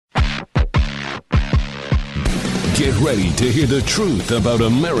Get ready to hear the truth about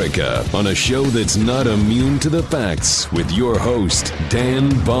America on a show that's not immune to the facts with your host, Dan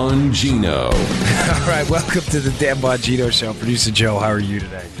Bongino. All right, welcome to the Dan Bongino Show. Producer Joe, how are you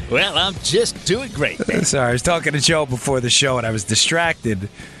today? Well, I'm just doing great, man. Sorry, I was talking to Joe before the show, and I was distracted.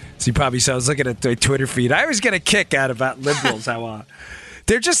 So you probably saw I was looking at the Twitter feed. I always get a kick out about liberals. How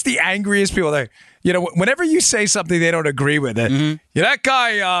they're just the angriest people. Whenever you say something they don't agree with, that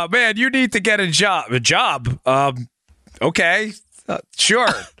guy, man, you need to get a job. A job? Okay, sure.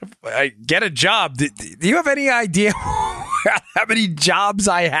 I get a job. Do you have any idea how many jobs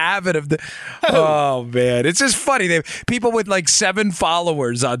I have? Oh man, it's just funny. People with like 7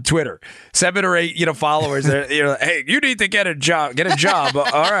 followers on Twitter, 7 or 8, followers. Hey, you need to get a job. Get a job.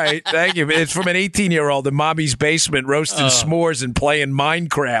 All right, thank you. It's from an 18-year-old in mommy's basement roasting s'mores and playing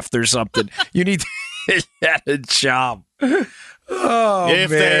Minecraft or something. You need to get a job. Oh, if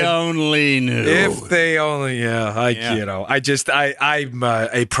man. they only knew. If they only, I'm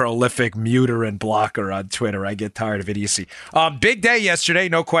a prolific muter and blocker on Twitter. I get tired of idiocy. Big day yesterday,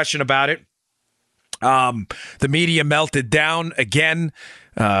 no question about it. The media melted down again,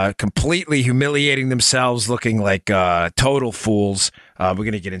 completely humiliating themselves, looking like total fools. We're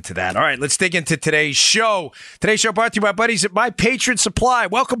going to get into that. All right, let's dig into today's show. Today's show brought to you by buddies at My Patriot Supply.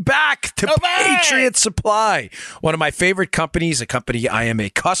 Welcome back to Patriot Supply, one of my favorite companies, a company I am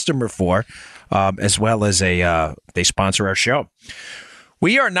a customer for, as well as they sponsor our show.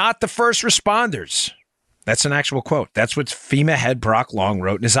 We are not the first responders. That's an actual quote. That's what FEMA head Brock Long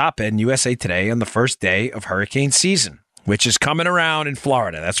wrote in his op-ed in USA Today on the first day of hurricane season, which is coming around in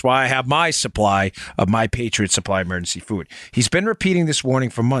Florida. That's why I have my supply of My Patriot Supply emergency food. He's been repeating this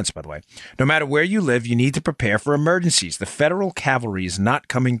warning for months, by the way. No matter where you live, you need to prepare for emergencies. The federal cavalry is not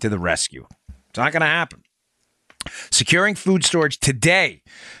coming to the rescue. It's not going to happen. Securing food storage today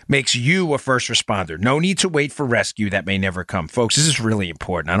makes you a first responder. No need to wait for rescue that may never come. Folks, this is really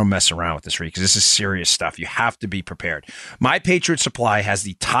important. I don't mess around with this, because this is serious stuff. You have to be prepared. My Patriot Supply has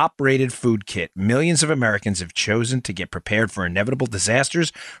the top-rated food kit. Millions of Americans have chosen to get prepared for inevitable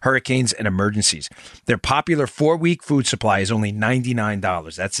disasters, hurricanes, and emergencies. Their popular 4-week food supply is only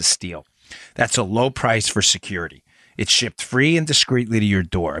 $99. That's a steal. That's a low price for security. It's shipped free and discreetly to your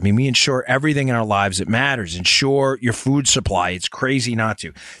door. I mean, we insure everything in our lives that matters. Insure your food supply. It's crazy not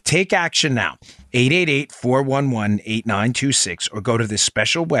to. Take action now. 888-411-8926 or go to this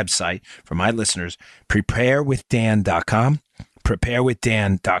special website for my listeners, preparewithdan.com.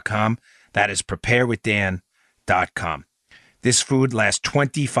 Preparewithdan.com. That is preparewithdan.com. This food lasts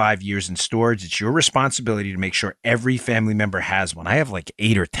 25 years in storage. It's your responsibility to make sure every family member has one. I have like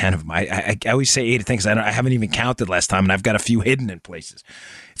 8 or 10 of them. I always say 8 things. I haven't even counted last time, and I've got a few hidden in places.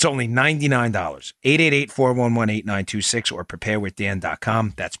 It's only $99. 888-411-8926 or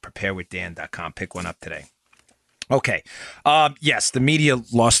preparewithdan.com. That's preparewithdan.com. Pick one up today. Okay. Yes, the media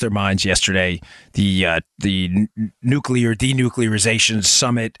lost their minds yesterday. The nuclear denuclearization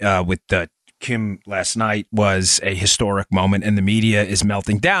summit with Kim last night was a historic moment, and the media is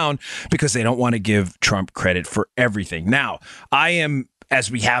melting down because they don't want to give Trump credit for everything. Now, I am,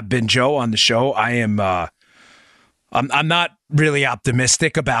 as we have been, Joe, on the show, I'm not really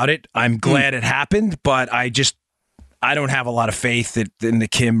optimistic about it. I'm glad it happened, but I don't have a lot of faith in the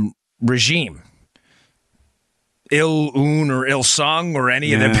Kim regime. Il-un or Il-sung or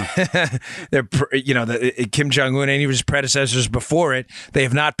any of them, Kim Jong-un, any of his predecessors before it, they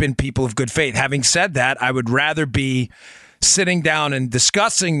have not been people of good faith. Having said that, I would rather be sitting down and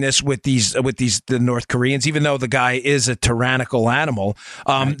discussing this with the North Koreans, even though the guy is a tyrannical animal,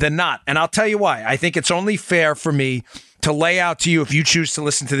 than not. And I'll tell you why. I think it's only fair for me to lay out to you, if you choose to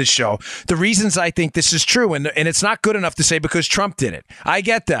listen to this show, the reasons I think this is true. And it's not good enough to say because Trump did it. I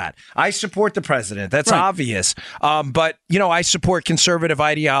get that. I support the president. That's obvious. But, I support conservative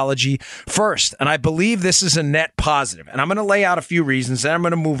ideology first. And I believe this is a net positive. And I'm going to lay out a few reasons, and I'm going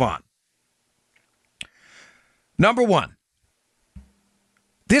to move on. Number one,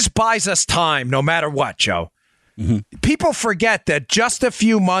 this buys us time no matter what, Joe. Mm-hmm. People forget that just a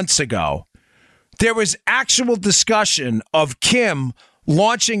few months ago, there was actual discussion of Kim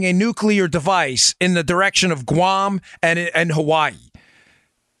launching a nuclear device in the direction of Guam and Hawaii.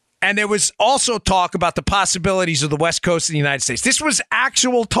 And there was also talk about the possibilities of the West Coast of the United States. This was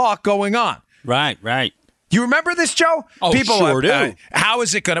actual talk going on. Right. You remember this, Joe? Oh, people sure do. How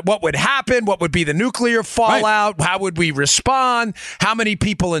is it going to, what would happen? What would be the nuclear fallout? Right. How would we respond? How many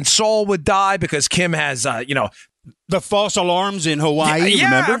people in Seoul would die because Kim has, the false alarms in Hawaii,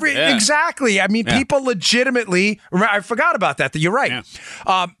 remember? Exactly. I mean, people legitimately, I forgot about that. You're right.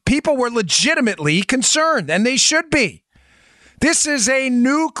 Yeah. People were legitimately concerned, and they should be. This is a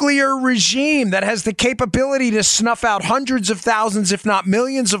nuclear regime that has the capability to snuff out hundreds of thousands, if not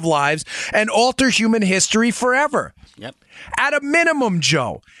millions of lives and alter human history forever. Yep. At a minimum,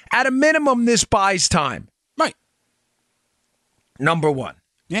 Joe, this buys time. Right. Number one.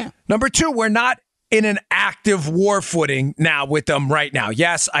 Yeah. Number two, we're not in an active war footing now with them right now.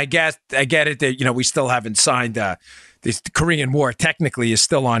 Yes, I get it that, we still haven't signed this Korean War technically is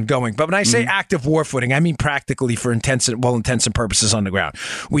still ongoing. But when I say active war footing, I mean practically for intents and purposes on the ground.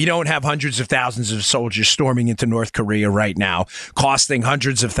 We don't have hundreds of thousands of soldiers storming into North Korea right now, costing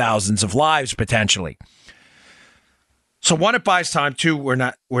hundreds of thousands of lives potentially. So one, it buys time. Two, we're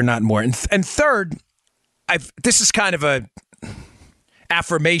not more. And third, this is kind of a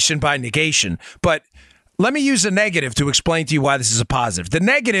affirmation by negation, but let me use a negative to explain to you why this is a positive. The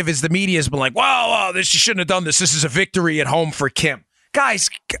negative is the media has been like, wow, you shouldn't have done this. This is a victory at home for Kim. Guys,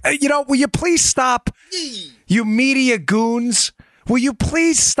 will you please stop, you media goons? Will you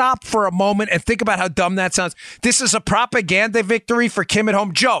please stop for a moment and think about how dumb that sounds? This is a propaganda victory for Kim at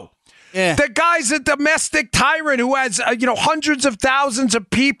home. Joe, the guy's a domestic tyrant who has, hundreds of thousands of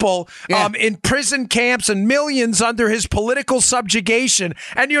people in prison camps and millions under his political subjugation.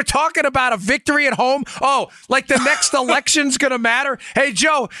 And you're talking about a victory at home? Oh, like the next election's going to matter? Hey,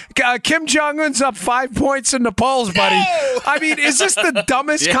 Joe, Kim Jong-un's up 5 points in the polls, buddy. No! I mean, is this the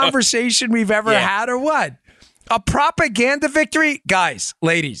dumbest conversation we've ever had or what? A propaganda victory? Guys,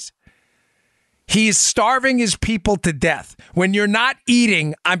 ladies. He's starving his people to death. When you're not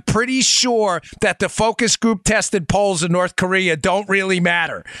eating, I'm pretty sure that the focus group tested polls in North Korea don't really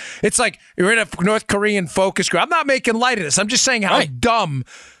matter. It's like you're in a North Korean focus group. I'm not making light of this. I'm just saying how dumb,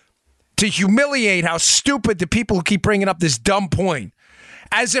 to humiliate how stupid the people who keep bringing up this dumb point.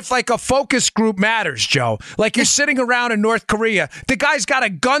 As if like a focus group matters, Joe. Like you're sitting around in North Korea. The guy's got a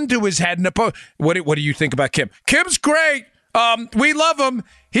gun to his head. What do you think about Kim? Kim's great. We love him.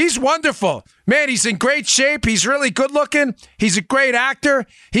 He's wonderful. Man, he's in great shape. He's really good looking. He's a great actor.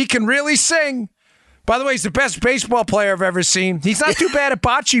 He can really sing. By the way, he's the best baseball player I've ever seen. He's not too bad at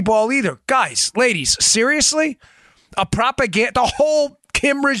bocce ball either. Guys, ladies, seriously? The whole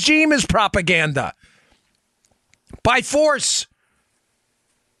Kim regime is propaganda. By force.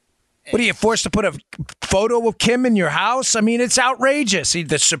 What are you forced to put a photo of Kim in your house? I mean, it's outrageous.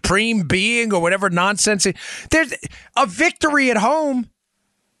 The supreme being or whatever nonsense. There's a victory at home.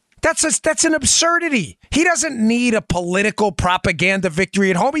 That's an absurdity. He doesn't need a political propaganda victory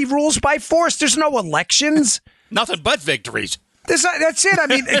at home. He rules by force. There's no elections. Nothing but victories. That's it. I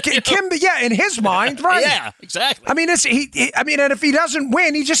mean, Kim, in his mind, right? Yeah, exactly. I mean, and if he doesn't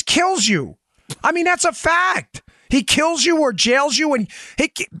win, he just kills you. I mean, that's a fact. He kills you or jails you, and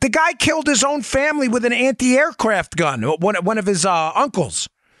the guy killed his own family with an anti-aircraft gun, one of his uncles.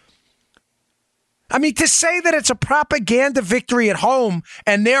 I mean, to say that it's a propaganda victory at home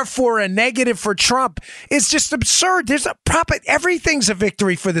and therefore a negative for Trump is just absurd. Everything's a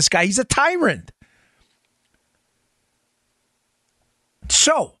victory for this guy. He's a tyrant.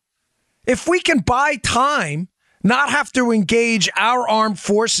 So, if we can buy time, not have to engage our armed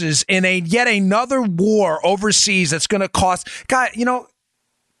forces in yet another war overseas that's going to cost... God,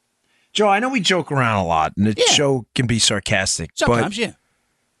 Joe, I know we joke around a lot, and the show can be sarcastic. Sometimes, but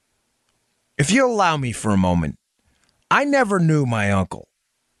if you allow me for a moment, I never knew my uncle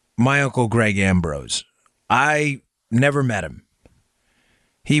Greg Ambrose. I never met him.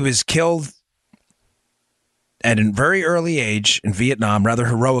 He was killed at a very early age in Vietnam, rather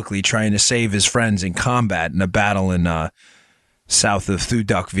heroically, trying to save his friends in combat in a battle in south of Thu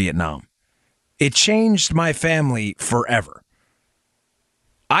Duc, Vietnam. It changed my family forever.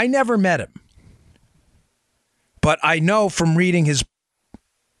 I never met him, but I know from reading his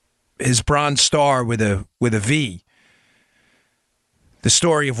Bronze Star with a V, the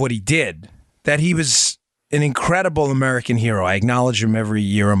story of what he did, that he was an incredible American hero. I acknowledge him every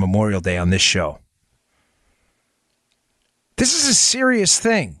year on Memorial Day on this show. This is a serious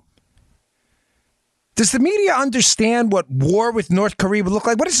thing. Does the media understand what war with North Korea would look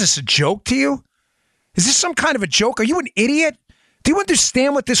like? What is this, a joke to you? Is this some kind of a joke? Are you an idiot? Do you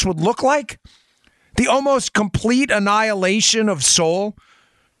understand what this would look like? The almost complete annihilation of Seoul?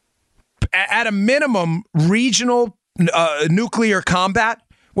 At a minimum, regional nuclear combat?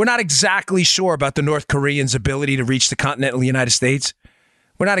 We're not exactly sure about the North Koreans' ability to reach the continental United States.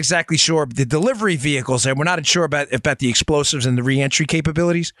 We're not exactly sure the delivery vehicles, and we're not sure about the explosives and the reentry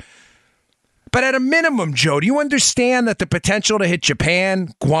capabilities. But at a minimum, Joe, do you understand that the potential to hit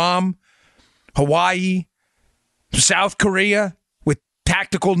Japan, Guam, Hawaii, South Korea with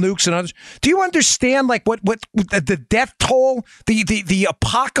tactical nukes and others? Do you understand what the death toll, the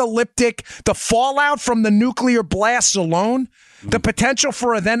apocalyptic, the fallout from the nuclear blasts alone? The potential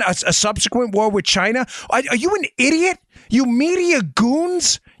for a subsequent war with China? Are you an idiot? You media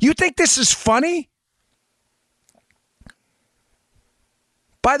goons? You think this is funny?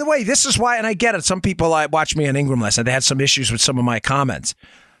 By the way, this is why, and I get it, some people watched me on Ingram last night. They had some issues with some of my comments.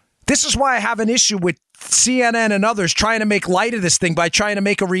 This is why I have an issue with CNN and others trying to make light of this thing by trying to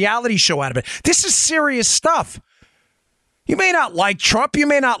make a reality show out of it. This is serious stuff. You may not like Trump. You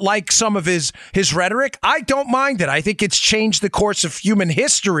may not like some of his rhetoric. I don't mind it. I think it's changed the course of human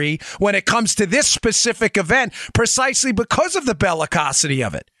history when it comes to this specific event, precisely because of the bellicosity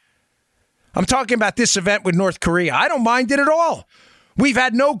of it. I'm talking about this event with North Korea. I don't mind it at all. We've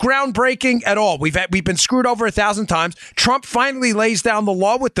had no groundbreaking at all. We've been screwed over 1,000 times. Trump finally lays down the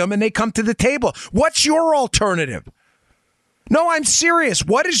law with them, and they come to the table. What's your alternative? No, I'm serious.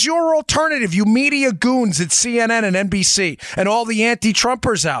 What is your alternative, you media goons at CNN and NBC and all the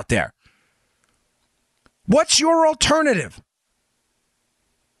anti-Trumpers out there? What's your alternative?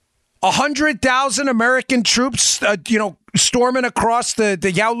 100,000 American troops, storming across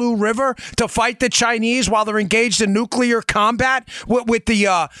the Yalu River to fight the Chinese while they're engaged in nuclear combat with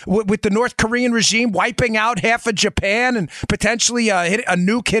the North Korean regime wiping out half of Japan and potentially a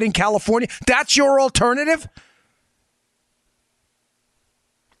nuke hitting California. That's your alternative?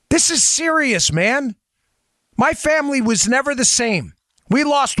 This is serious, man. My family was never the same. We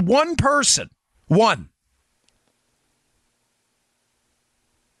lost one person. One.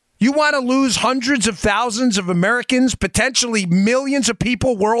 You want to lose hundreds of thousands of Americans, potentially millions of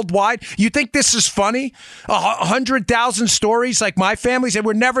people worldwide? You think this is funny? 100,000 stories like my family's, and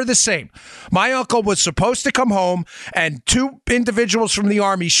we're never the same. My uncle was supposed to come home, and two individuals from the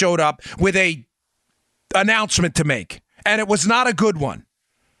Army showed up with a announcement to make, and it was not a good one.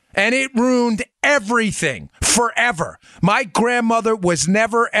 And it ruined everything forever. My grandmother was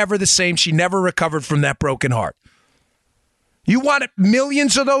never, ever the same. She never recovered from that broken heart. You want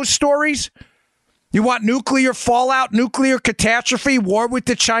millions of those stories? You want nuclear fallout, nuclear catastrophe, war with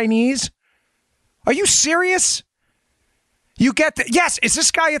the Chinese? Are you serious? You get that? Yes. Is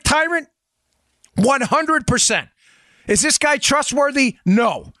this guy a tyrant? 100%. Is this guy trustworthy?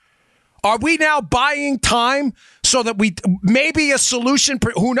 No. Are we now buying time so that maybe a solution,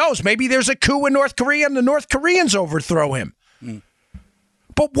 who knows, maybe there's a coup in North Korea and the North Koreans overthrow him.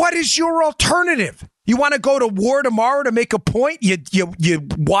 But what is your alternative? You want to go to war tomorrow to make a point, you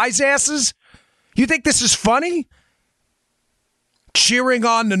wise asses? You think this is funny? Cheering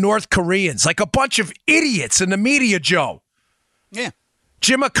on the North Koreans like a bunch of idiots in the media, Joe. Yeah.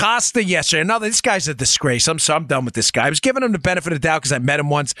 Jim Acosta yesterday. No, this guy's a disgrace. I'm done with this guy. I was giving him the benefit of the doubt because I met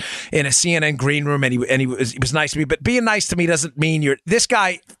him once in a CNN green room, and he was nice to me. But being nice to me doesn't mean you're this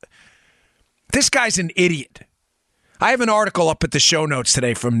guy. This guy's an idiot. I have an article up at the show notes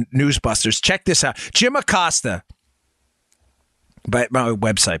today from Newsbusters. Check this out. Jim Acosta. By my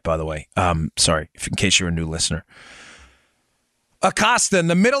website, by the way. Sorry, in case you're a new listener. Acosta, in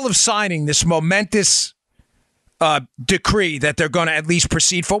the middle of signing this momentous decree that they're going to at least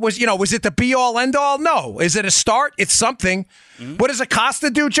proceed for, was it the be-all, end-all? No. Is it a start? It's something. Mm-hmm. What does Acosta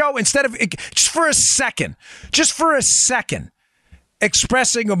do, Joe? Instead of, just for a second,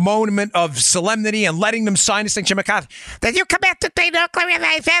 expressing a moment of solemnity and letting them sign this thing, Jim Acosta, did you commit to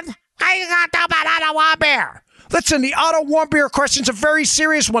denuclearization? How you going to talk about Otto Warmbier? Listen, the Otto Warmbier question's a very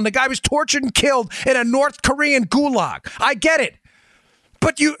serious one. The guy was tortured and killed in a North Korean gulag. I get it.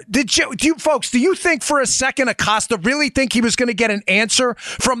 But do you think for a second Acosta really think he was going to get an answer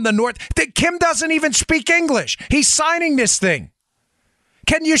from the North? Kim doesn't even speak English. He's signing this thing.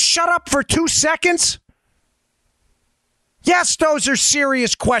 Can you shut up for 2 seconds? Yes, those are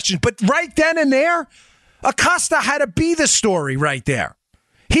serious questions. But right then and there, Acosta had to be the story right there.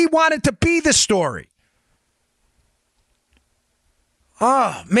 He wanted to be the story.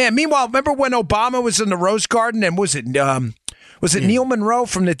 Oh, man. Meanwhile, remember when Obama was in the Rose Garden and was it Neil Monroe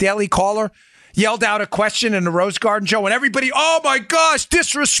from the Daily Caller yelled out a question in the Rose Garden, Joe, and everybody, oh my gosh,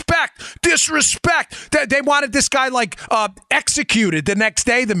 disrespect. They wanted this guy executed the next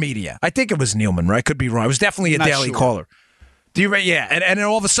day, the media. I think it was Neil Monroe. I could be wrong. It was definitely a Daily Caller. Do you? Yeah. And then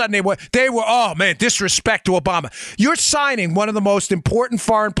all of a sudden they were, oh man, disrespect to Obama. You're signing one of the most important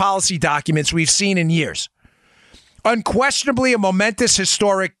foreign policy documents we've seen in years. Unquestionably a momentous,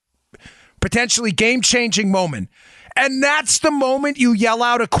 historic, potentially game-changing moment. And that's the moment you yell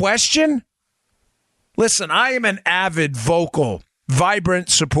out a question? Listen, I am an avid, vocal, vibrant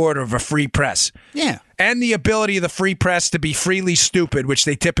supporter of a free press. Yeah. And the ability of the free press to be freely stupid, which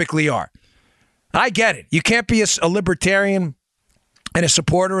they typically are. I get it. You can't be a libertarian and a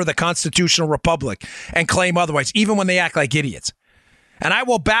supporter of the constitutional republic and claim otherwise, even when they act like idiots. And I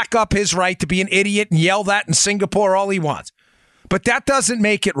will back up his right to be an idiot and yell that in Singapore all he wants. But that doesn't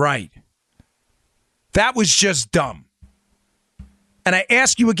make it right. That was just dumb. And I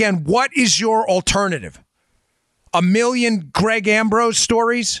ask you again, what is your alternative? A million Greg Ambrose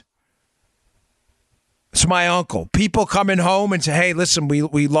stories? It's my uncle. People coming home and say, hey, listen, we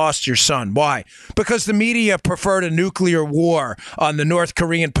lost your son. Why? Because the media preferred a nuclear war on the North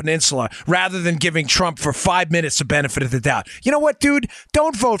Korean peninsula rather than giving Trump for 5 minutes the benefit of the doubt. You know what, dude?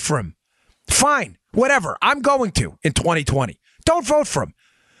 Don't vote for him. Fine. Whatever. I'm going to in 2020. Don't vote for him.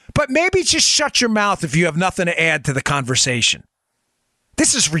 But maybe just shut your mouth if you have nothing to add to the conversation.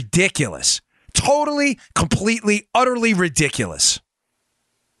 This is ridiculous. Totally, completely, utterly ridiculous.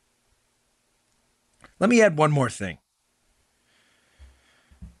 Let me add one more thing.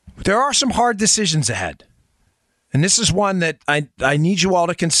 There are some hard decisions ahead. And this is one that I need you all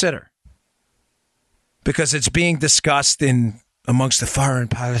to consider. Because it's being discussed amongst the foreign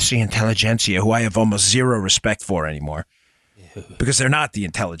policy intelligentsia, who I have almost zero respect for anymore. Because they're not the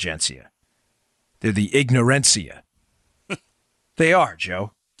intelligentsia. They're the ignorancia. They are,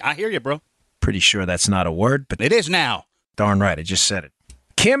 Joe. I hear you, bro. Pretty sure that's not a word, but it is now. Darn right, I just said it.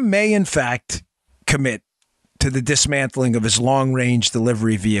 Kim may, in fact, commit to the dismantling of his long-range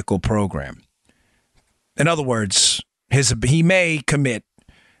delivery vehicle program. In other words, he may commit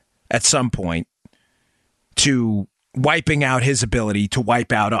at some point to wiping out his ability to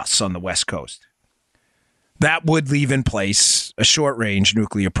wipe out us on the West Coast. That would leave in place a short-range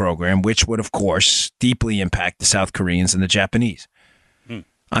nuclear program, which would, of course, deeply impact the South Koreans and the Japanese.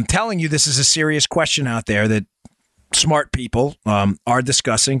 I'm telling you, this is a serious question out there that smart people are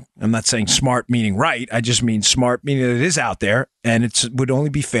discussing. I'm not saying smart meaning right. I just mean smart meaning that it is out there, and it would only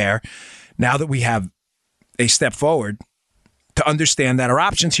be fair now that we have a step forward to understand that our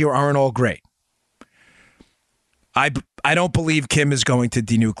options here aren't all great. I don't believe Kim is going to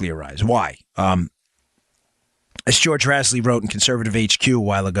denuclearize. Why? As George Rasley wrote in Conservative HQ a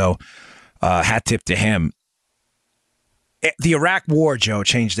while ago, hat tip to him, the Iraq War, Joe,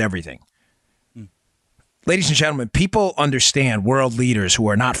 changed everything. Ladies and gentlemen, people understand, world leaders who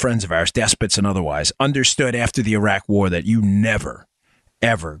are not friends of ours, despots and otherwise, understood after the Iraq War that you never,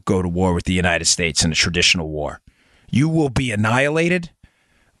 ever go to war with the United States in a traditional war. You will be annihilated.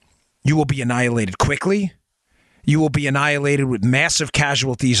 You will be annihilated quickly. You will be annihilated with massive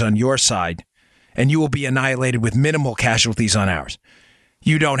casualties on your side, and you will be annihilated with minimal casualties on ours.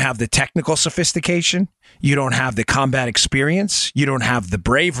 You don't have the technical sophistication. You don't have the combat experience. You don't have the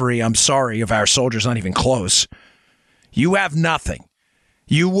bravery, I'm sorry, of our soldiers, not even close. You have nothing.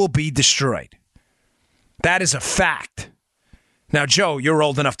 You will be destroyed. That is a fact. Now, Joe, you're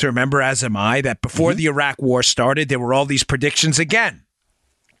old enough to remember, as am I, that before the Iraq War started, there were all these predictions again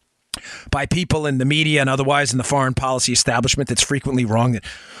by people in the media and otherwise in the foreign policy establishment that's frequently wrong, that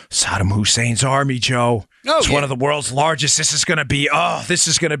Saddam Hussein's army, Joe, it's one of the world's largest. This is going to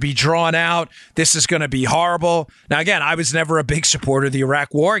be drawn out. This is going to be horrible. Now, again, I was never a big supporter of the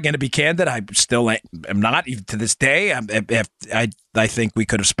Iraq War. Again, to be candid, I still am not, even to this day. I think we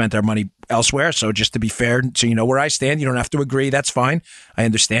could have spent our money elsewhere. So just to be fair, so you know where I stand, you don't have to agree. That's fine. I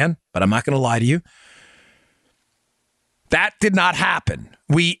understand, but I'm not going to lie to you. That did not happen.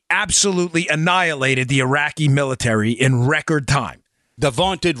 We absolutely annihilated the Iraqi military in record time. The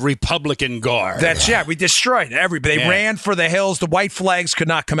vaunted Republican Guard. We destroyed everybody. They ran for the hills. The white flags could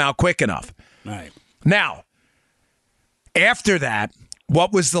not come out quick enough. Right. Now, after that,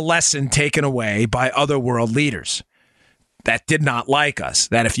 what was the lesson taken away by other world leaders that did not like us?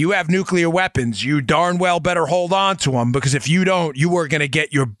 That if you have nuclear weapons, you darn well better hold on to them, because if you don't, you are going to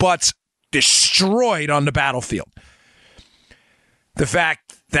get your butts destroyed on the battlefield. The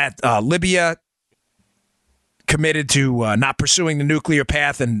fact that Libya committed to not pursuing the nuclear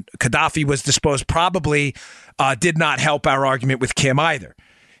path and Gaddafi was disposed probably did not help our argument with Kim either.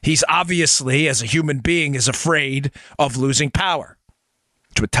 He's obviously, as a human being, is afraid of losing power.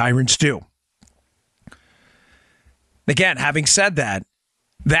 It's what tyrants do. Again, having said that,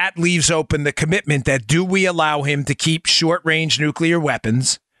 that leaves open the commitment that do we allow him to keep short-range nuclear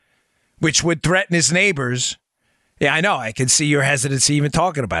weapons, which would threaten his neighbors? Yeah, I know. I can see your hesitancy even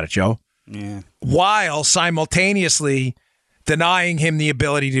talking about it, Joe. Yeah. While simultaneously denying him the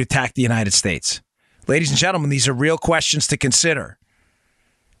ability to attack the United States. Ladies and gentlemen, these are real questions to consider.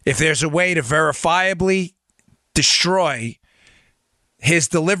 If there's a way to verifiably destroy his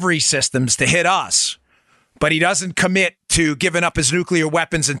delivery systems to hit us, but he doesn't commit to giving up his nuclear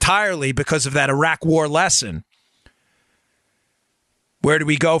weapons entirely because of that Iraq War lesson, where do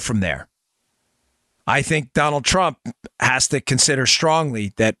we go from there? I think Donald Trump has to consider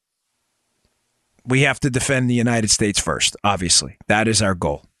strongly that we have to defend the United States first, obviously. That is our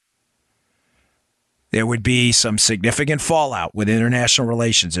goal. there would be some significant fallout with international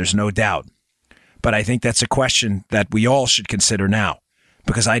relations. There's no doubt. But I think that's a question that we all should consider now,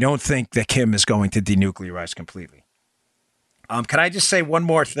 because I don't think that Kim is going to denuclearize completely. Can I just say one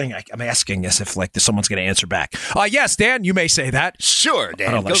more thing? I'm asking as if like someone's going to answer back. Yes, Dan, you may say that. Sure,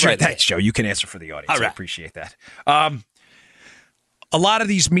 Dan. Go right ahead, Joe. You can answer for the audience. Right. I appreciate that. A lot of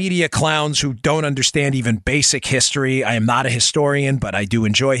these media clowns who don't understand even basic history. I am not a historian, but I do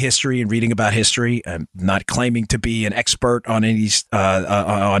enjoy history and reading about history. I'm not claiming to be an expert on any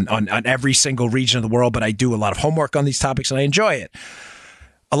on every single region of the world, but I do a lot of homework on these topics and I enjoy it.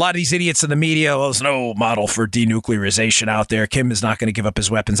 A lot of these idiots in the media, well, there's no model for denuclearization out there. Kim is not going to give up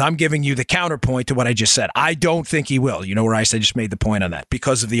his weapons. I'm giving you the counterpoint to what I just said. I don't think he will. You know, Rice, I just made the point on that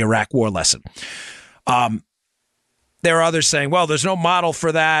because of the Iraq war lesson. There are others saying, well, there's no model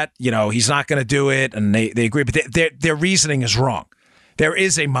for that. You know, he's not going to do it. And they agree. But their reasoning is wrong. There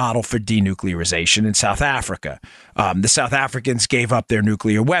is a model for denuclearization in South Africa. The South Africans gave up their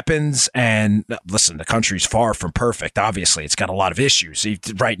nuclear weapons. And listen, the country's far from perfect. Obviously, it's got a lot of issues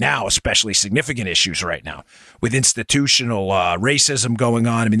right now, especially significant issues right now with institutional racism going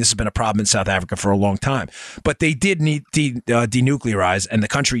on. I mean, this has been a problem in South Africa for a long time. But they did need denuclearize, and the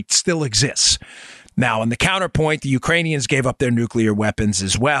country still exists. Now, on the counterpoint, the Ukrainians gave up their nuclear weapons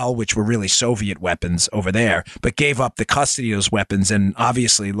as well, which were really Soviet weapons over there, but gave up the custody of those weapons. And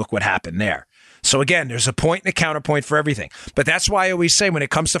obviously, look what happened there. So again, there's a point and a counterpoint for everything. But that's why I always say when it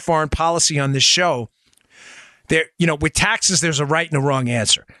comes to foreign policy on this show, with taxes, there's a right and a wrong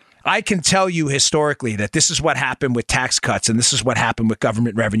answer. I can tell you historically that this is what happened with tax cuts and this is what happened with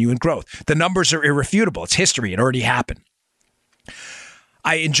government revenue and growth. The numbers are irrefutable. It's history. It already happened.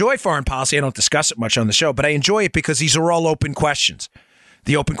 I enjoy foreign policy. I don't discuss it much on the show, but I enjoy it because these are all open questions.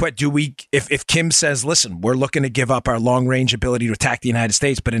 The open question, if Kim says, listen, we're looking to give up our long-range ability to attack the United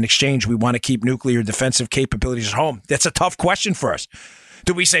States, but in exchange, we want to keep nuclear defensive capabilities at home. That's a tough question for us.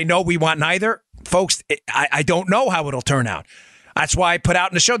 Do we say, no, we want neither? Folks, I don't know how it'll turn out. That's why I put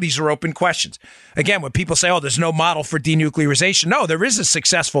out in the show, these are open questions. Again, when people say, oh, there's no model for denuclearization. No, there is a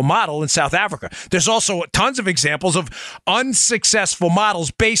successful model in South Africa. There's also tons of examples of unsuccessful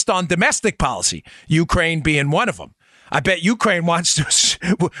models based on domestic policy, Ukraine being one of them. I bet Ukraine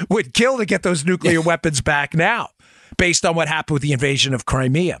would kill to get those nuclear weapons back now, based on what happened with the invasion of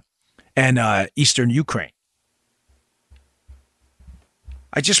Crimea and eastern Ukraine.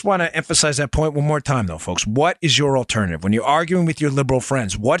 I just want to emphasize that point one more time, though, folks. What is your alternative? When you're arguing with your liberal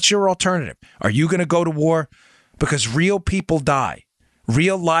friends, what's your alternative? Are you going to go to war? Because real people die.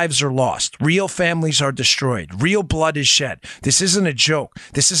 Real lives are lost. Real families are destroyed. Real blood is shed. This isn't a joke.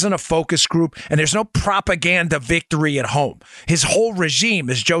 This isn't a focus group. And there's no propaganda victory at home. His whole regime,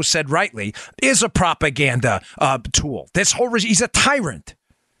 as Joe said rightly, is a propaganda tool. This whole regime, he's a tyrant.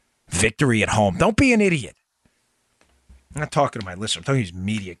 Victory at home. Don't be an idiot. I'm not talking to my listeners. I'm talking to these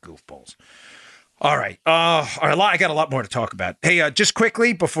media goofballs. All right. I got a lot more to talk about. Hey, just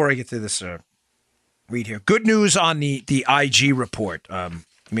quickly before I get to this read here. Good news on the IG report. You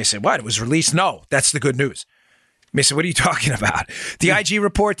may say, what? It was released? No, that's the good news. You may say, what are you talking about? The IG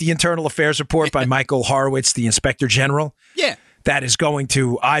report, the Internal Affairs report by Michael Horowitz, the Inspector General. Yeah. That is going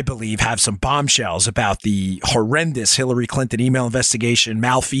to, I believe, have some bombshells about the horrendous Hillary Clinton email investigation,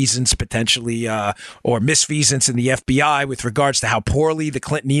 malfeasance potentially, or misfeasance in the FBI with regards to how poorly the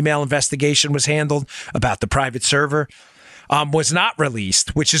Clinton email investigation was handled about the private server, was not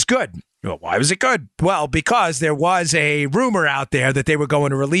released, which is good. Well, why was it good? Well, because there was a rumor out there that they were going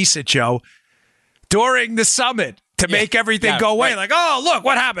to release it, Joe, during the summit. To make everything go away. Right. Like, oh, look,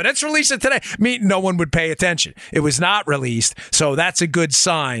 what happened? Let's release it today. I mean, no one would pay attention. It was not released. So that's a good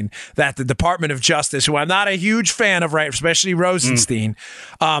sign that the Department of Justice, who I'm not a huge fan of, right, especially Rosenstein,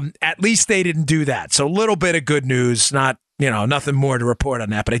 at least they didn't do that. So a little bit of good news, not, nothing more to report on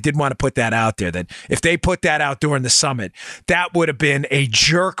that. But I did want to put that out there, that if they put that out during the summit, that would have been a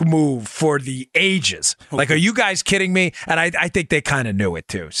jerk move for the ages. Okay. Like, are you guys kidding me? And I think they kind of knew it,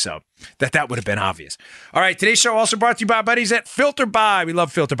 too. So that would have been obvious. All right, today's show also brought to you by our buddies at FilterBuy. We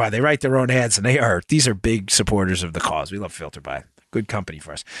love FilterBuy. They write their own ads, and these are big supporters of the cause. We love FilterBuy. Good company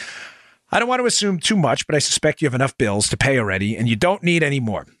for us. I don't want to assume too much, but I suspect you have enough bills to pay already, and you don't need any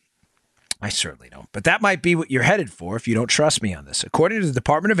more. I certainly don't. But that might be what you're headed for if you don't trust me on this. According to the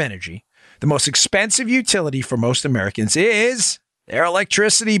Department of Energy, the most expensive utility for most Americans is their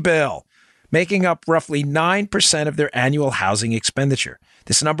electricity bill. making up roughly 9% of their annual housing expenditure.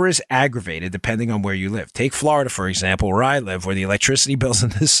 This number is aggravated depending on where you live. Take Florida, for example, where I live, where the electricity bills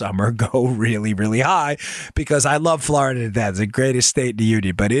in the summer go really, really high, because I love Florida to death. It's the greatest state in the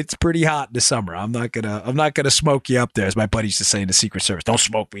union, but it's pretty hot in the summer. I'm not gonna smoke you up there, as my buddy used to say in the Secret Service. Don't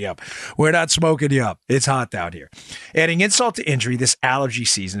smoke me up. We're not smoking you up. It's hot down here. Adding insult to injury, this allergy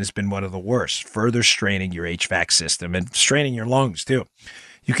season has been one of the worst, further straining your HVAC system and straining your lungs too.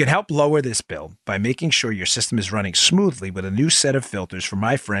 You can help lower this bill by making sure your system is running smoothly with a new set of filters from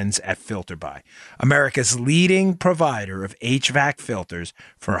my friends at FilterBuy, America's leading provider of HVAC filters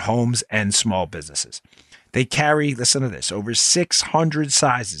for homes and small businesses. They carry, listen to this, over 600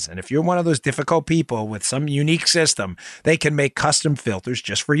 sizes. And if you're one of those difficult people with some unique system, they can make custom filters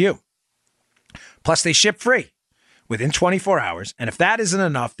just for you. Plus, they ship free within 24 hours. And if that isn't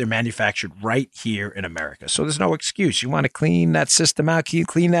enough, they're manufactured right here in America. So there's no excuse. You want to clean that system out,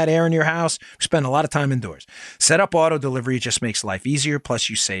 clean that air in your house, spend a lot of time indoors. Set up auto delivery just makes life easier, plus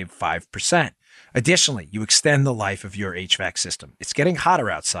you save 5%. Additionally, you extend the life of your HVAC system. It's getting hotter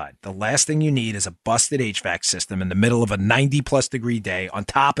outside. The last thing you need is a busted HVAC system in the middle of a 90-plus degree day on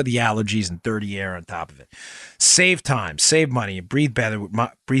top of the allergies and dirty air on top of it. Save time, save money, and breathe better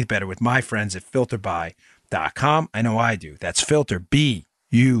with my friends at FilterBuy.com. I know I do. That's FilterBuy.com,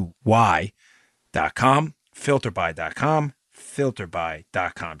 FilterBuy.com,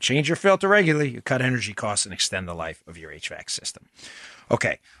 FilterBuy.com. Change your filter regularly. You cut energy costs and extend the life of your HVAC system.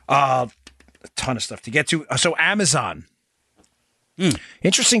 Okay. A ton of stuff to get to. So Amazon.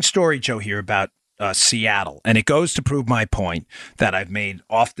 Interesting story, Joe, here about Seattle. And it goes to prove my point that I've made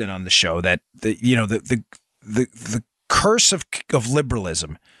often on the show, that the curse of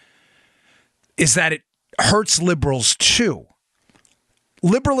liberalism is that it hurts liberals too.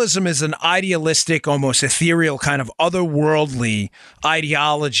 Liberalism is an idealistic, almost ethereal, kind of otherworldly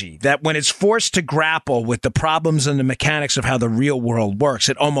ideology that when it's forced to grapple with the problems and the mechanics of how the real world works,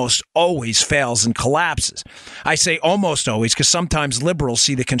 it almost always fails and collapses. I say almost always because sometimes liberals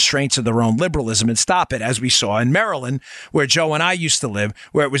see the constraints of their own liberalism and stop it, as we saw in Maryland, where Joe and I used to live,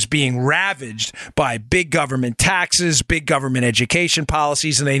 where it was being ravaged by big government taxes, big government education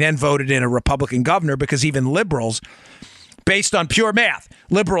policies, and they then voted in a Republican governor because even liberals, based on pure math,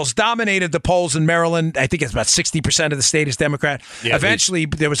 liberals dominated the polls in Maryland. I think it's about 60% of the state is Democrat. Yeah, eventually,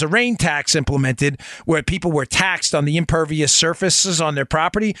 there was a rain tax implemented where people were taxed on the impervious surfaces on their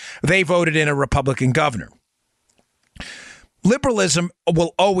property. They voted in a Republican governor. Liberalism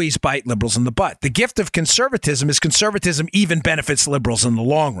will always bite liberals in the butt. The gift of conservatism is conservatism even benefits liberals in the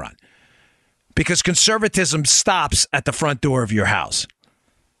long run, because conservatism stops at the front door of your house.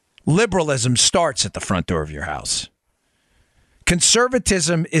 Liberalism starts at the front door of your house.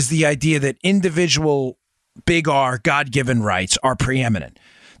 Conservatism is the idea that individual, big R, God-given rights are preeminent,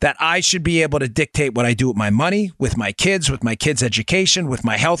 that I should be able to dictate what I do with my money, with my kids' education, with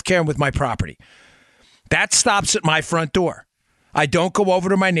my health care, and with my property. That stops at my front door. I don't go over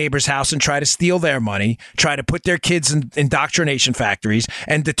to my neighbor's house and try to steal their money, try to put their kids in indoctrination factories,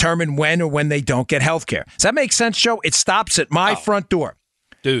 and determine when or when they don't get health care. Does that make sense, Joe? It stops at my front door.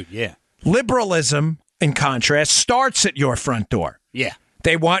 Dude, yeah. Liberalism, in contrast, starts at your front door. Yeah.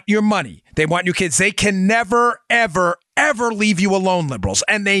 They want your money. They want your kids. They can never, ever, ever leave you alone, liberals,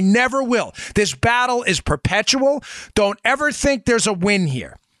 and they never will. This battle is perpetual. Don't ever think there's a win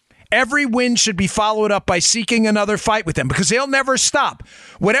here. Every win should be followed up by seeking another fight with them, because they'll never stop.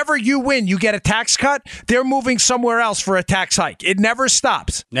 Whatever you win, you get a tax cut, they're moving somewhere else for a tax hike. It never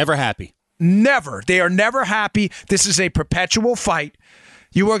stops. Never happy. Never. They are never happy. This is a perpetual fight.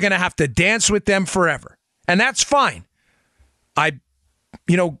 You are going to have to dance with them forever. And that's fine. I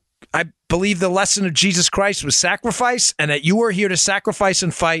believe the lesson of Jesus Christ was sacrifice, and that you are here to sacrifice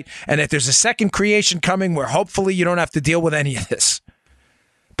and fight, and that there's a second creation coming where hopefully you don't have to deal with any of this.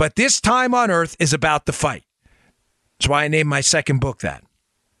 But this time on earth is about the fight. That's why I named my second book that.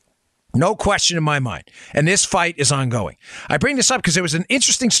 No question in my mind. And this fight is ongoing. I bring this up because there was an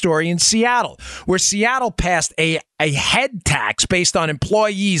interesting story in Seattle where Seattle passed a head tax based on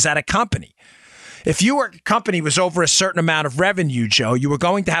employees at a company. If your company was over a certain amount of revenue, Joe, you were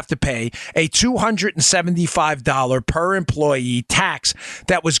going to have to pay a $275 per employee tax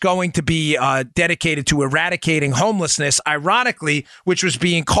that was going to be dedicated to eradicating homelessness, ironically, which was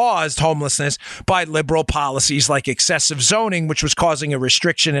being caused, homelessness, by liberal policies like excessive zoning, which was causing a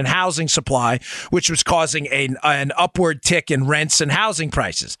restriction in housing supply, which was causing an upward tick in rents and housing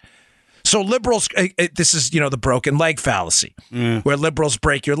prices. So liberals, this is, the broken leg fallacy, where liberals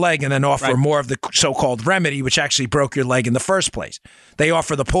break your leg and then offer more of the so-called remedy, which actually broke your leg in the first place. They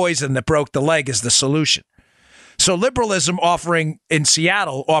offer the poison that broke the leg as the solution. So liberalism in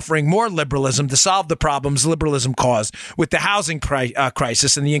Seattle offering more liberalism to solve the problems liberalism caused with the housing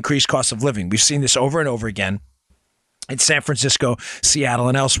crisis and the increased cost of living. We've seen this over and over again in San Francisco, Seattle,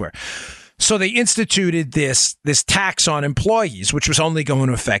 and elsewhere. So they instituted this tax on employees, which was only going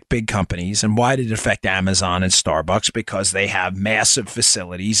to affect big companies. And why did it affect Amazon and Starbucks? Because they have massive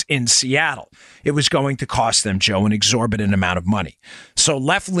facilities in Seattle. It was going to cost them, Joe, an exorbitant amount of money. So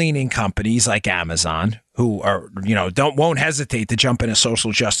left-leaning companies like Amazon, who are, won't hesitate to jump in a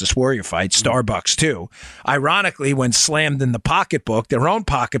social justice warrior fight, Starbucks too, ironically, when slammed in the pocketbook, their own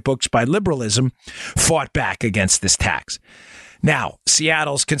pocketbooks by liberalism, fought back against this tax. Now,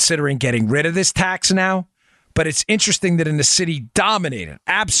 Seattle's considering getting rid of this tax now, but it's interesting that in a city dominated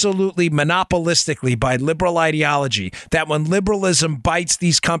absolutely monopolistically by liberal ideology, that when liberalism bites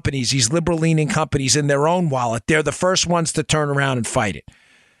these companies, these liberal-leaning companies in their own wallet, they're the first ones to turn around and fight it.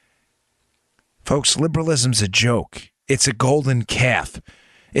 Folks, liberalism's a joke. It's a golden calf.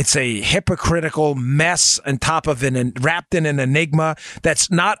 It's a hypocritical mess on top of wrapped in an enigma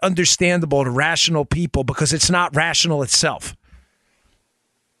that's not understandable to rational people because it's not rational itself.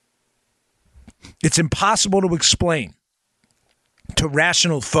 It's impossible to explain to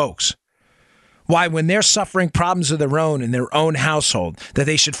rational folks why, when they're suffering problems of their own in their own household, that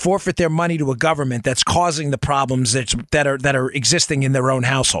they should forfeit their money to a government that's causing the problems that are existing in their own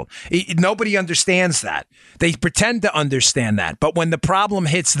household. Nobody understands that. They pretend to understand that. But when the problem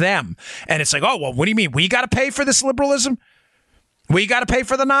hits them and it's like, oh, well, what do you mean? We got to pay for this liberalism? We got to pay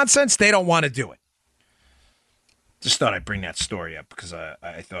for the nonsense? They don't want to do it. Just thought I'd bring that story up because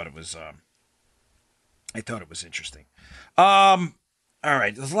I thought it was interesting. All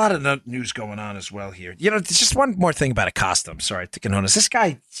right, there's a lot of news going on as well here. There's just one more thing about Acosta. I'm sorry, I took a notice. This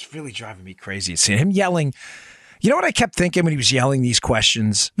guy is really driving me crazy. Seeing him yelling. You know what I kept thinking when he was yelling these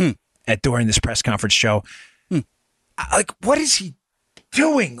questions during this press conference show? Like, what is he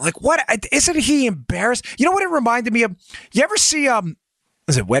doing? Like, what? Isn't he embarrassed? You know what it reminded me of? You ever see,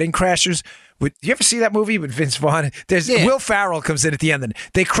 was it Wedding Crashers? You ever see that movie with Vince Vaughn? Will Ferrell comes in at the end, and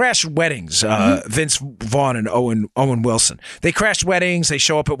they crash weddings. Vince Vaughn and Owen Wilson. They crash weddings. They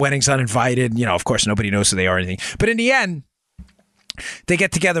show up at weddings uninvited. Of course, nobody knows who they are or anything. But in the end, they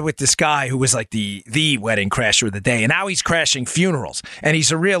get together with this guy who was like the wedding crasher of the day, and now he's crashing funerals, and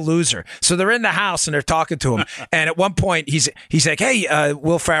he's a real loser. So they're in the house and they're talking to him, and at one point he's like, "Hey,"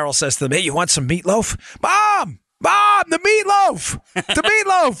 Will Ferrell says to them, "Hey, you want some meatloaf, Mom, the meatloaf, the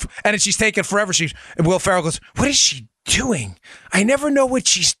meatloaf." And she's taking forever. And Will Ferrell goes, "What is she doing? I never know what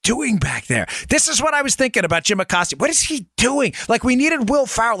she's doing back there." This is what I was thinking about Jim Acosta. What is he doing? Like, we needed Will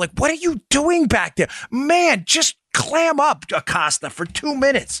Ferrell. Like, what are you doing back there? Man, just clam up, Acosta, for 2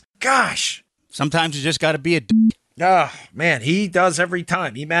 minutes. Gosh. Sometimes you just got to be a Oh, man, he does every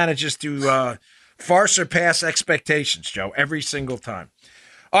time. He manages to far surpass expectations, Joe, every single time.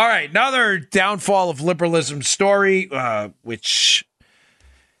 All right, another downfall of liberalism story,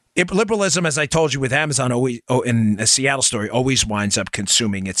 liberalism, as I told you with Amazon in a Seattle story, always winds up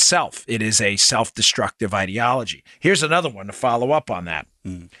consuming itself. It is a self-destructive ideology. Here's another one to follow up on that.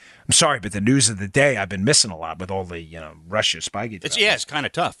 I'm sorry, but the news of the day, I've been missing a lot with all the Russia Spygate. It's kind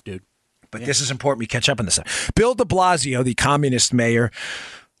of tough, dude. But this is important. We catch up on this. Bill de Blasio, the communist mayor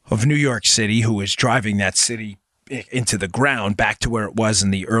of New York City, who is driving that city into the ground back to where it was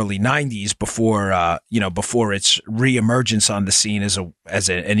in the early 90s before its reemergence on the scene as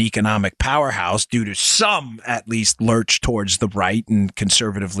an economic powerhouse due to some, at least, lurch towards the right and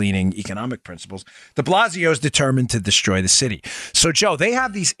conservative leaning economic principles. De Blasio is determined to destroy the city. So, Joe, they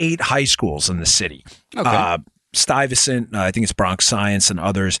have these 8 high schools in the city. Okay. Stuyvesant, I think it's Bronx Science, and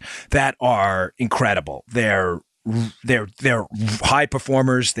others that are incredible. They're high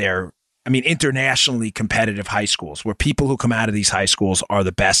performers. They're internationally competitive high schools where people who come out of these high schools are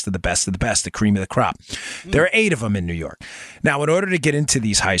the best of the best of the best, the cream of the crop. There are 8 of them in New York. Now, in order to get into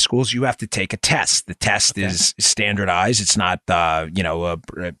these high schools, you have to take a test. The test is standardized. It's not,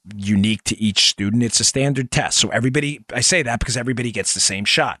 unique to each student. It's a standard test. So I say that because everybody gets the same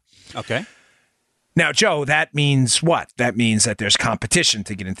shot. Okay. Now, Joe, that means what? That means that there's competition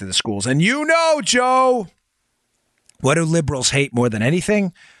to get into the schools. And Joe, what do liberals hate more than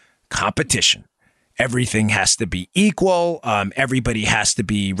anything? Competition. Everything has to be equal. Everybody has to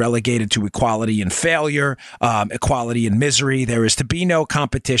be relegated to equality and failure, equality and misery. There is to be no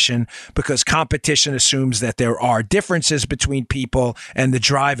competition because competition assumes that there are differences between people and the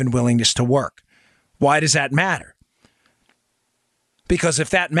drive and willingness to work. Why does that matter? Because if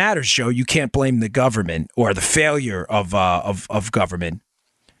that matters, Joe, you can't blame the government or the failure of government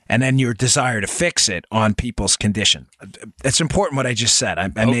and then your desire to fix it on people's condition. It's important what I just said. I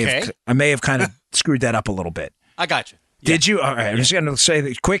may have kind of screwed that up a little bit. I got you. Did you? All right, I'm just going to say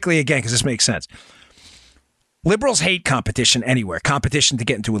that quickly again because this makes sense. Liberals hate competition anywhere. Competition to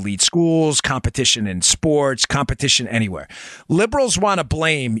get into elite schools, competition in sports, competition anywhere. Liberals want to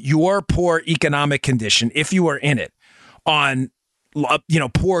blame your poor economic condition, if you are in it, on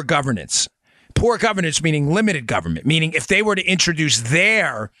poor governance. Poor governance meaning limited government, meaning if they were to introduce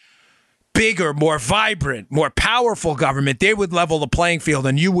their bigger, more vibrant, more powerful government, they would level the playing field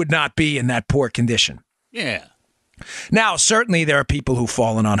and you would not be in that poor condition. Yeah. Now, certainly there are people who've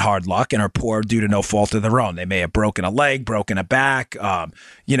fallen on hard luck and are poor due to no fault of their own. They may have broken a leg, broken a back,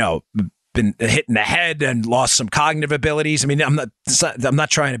 been hit in the head and lost some cognitive abilities. I mean, I'm not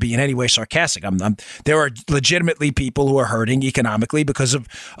trying to be in any way sarcastic. There are legitimately people who are hurting economically because of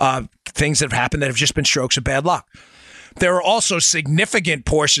things that have happened that have just been strokes of bad luck. There are also significant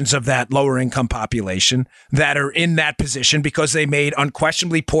portions of that lower income population that are in that position because they made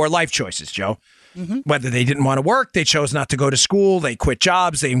unquestionably poor life choices, Joe. Mm-hmm. Whether they didn't want to work, they chose not to go to school, they quit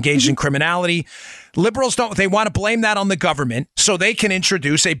jobs, they engaged in criminality. Liberals they want to blame that on the government so they can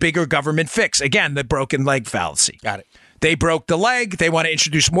introduce a bigger government fix. Again, the broken leg fallacy. Got it. They broke the leg. They want to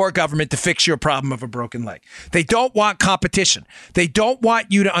introduce more government to fix your problem of a broken leg. They don't want competition. They don't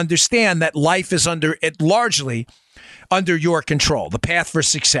want you to understand that life is largely under your control. The path for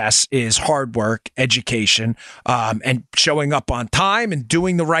success is hard work, education, and showing up on time and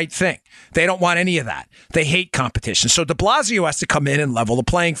doing the right thing. They don't want any of that. They hate competition. So de Blasio has to come in and level the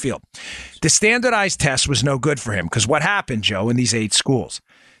playing field. The standardized test was no good for him because what happened, Joe, in these 8 schools?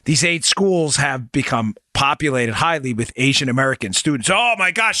 These 8 schools have become populated highly with Asian American students. Oh,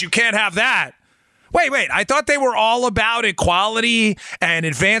 my gosh, you can't have that. Wait, I thought they were all about equality and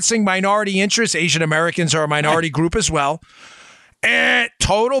advancing minority interests. Asian Americans are a minority group as well.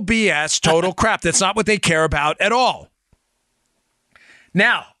 Total BS, total crap. That's not what they care about at all.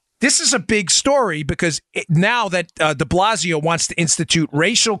 Now, this is a big story because now that de Blasio wants to institute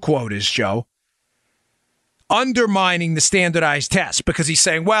racial quotas, Joe, undermining the standardized test because he's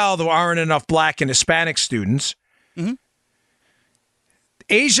saying, well, there aren't enough black and Hispanic students. Mm-hmm.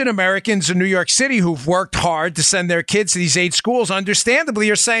 Asian Americans in New York City who've worked hard to send their kids to these 8 schools, understandably,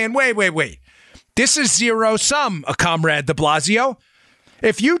 are saying, wait. This is zero sum, Comrade de Blasio.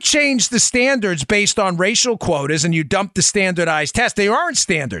 If you change the standards based on racial quotas and you dump the standardized test, they aren't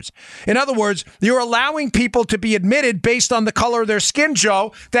standards. In other words, you're allowing people to be admitted based on the color of their skin,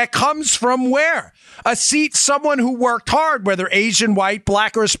 Joe, that comes from where? A seat someone who worked hard, whether Asian, white,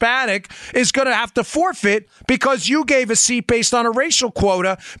 black, or Hispanic, is going to have to forfeit because you gave a seat based on a racial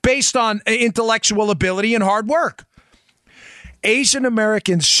quota, based on intellectual ability and hard work. Asian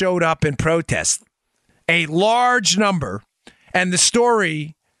Americans showed up in protest, a large number. And the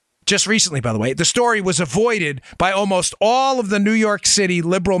story, just recently, by the way, the story was avoided by almost all of the New York City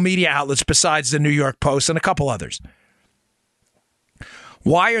liberal media outlets besides the New York Post and a couple others.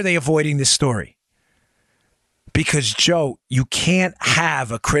 Why are they avoiding this story? Because, Joe, you can't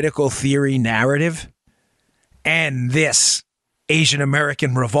have a critical theory narrative and this Asian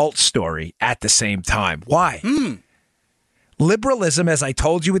American revolt story at the same time. Why? Liberalism, as I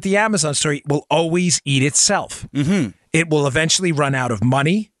told you with the Amazon story, will always eat itself. Mm-hmm. It will eventually run out of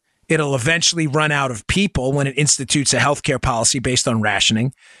money. It'll eventually run out of people when it institutes a healthcare policy based on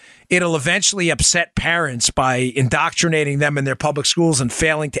rationing. It'll eventually upset parents by indoctrinating them in their public schools and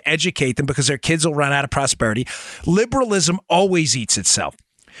failing to educate them because their kids will run out of prosperity. Liberalism always eats itself.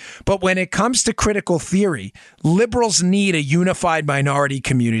 But when it comes to critical theory, liberals need a unified minority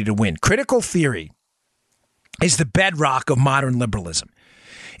community to win. Critical theory is the bedrock of modern liberalism.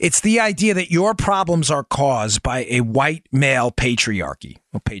 It's the idea that your problems are caused by a white male patriarchy.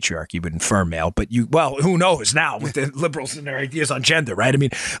 Well, patriarchy would infer male, but who knows now with the liberals and their ideas on gender, right? I mean,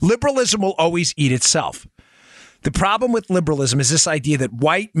 liberalism will always eat itself. The problem with liberalism is this idea that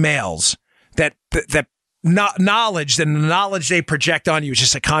white males, that knowledge, and the knowledge they project on you is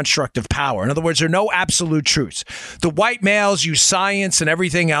just a construct of power. In other words, there are no absolute truths. The white males use science and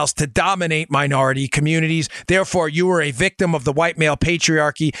everything else to dominate minority communities. Therefore, you are a victim of the white male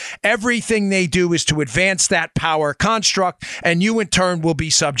patriarchy. Everything they do is to advance that power construct, and you in turn will be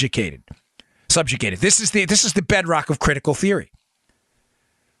subjugated. This is the bedrock of critical theory.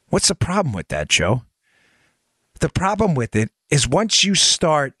 What's the problem with that, Joe? The problem with it is once you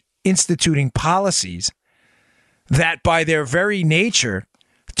start instituting policies that by their very nature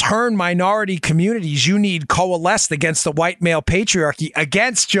turn minority communities you need coalesced against the white male patriarchy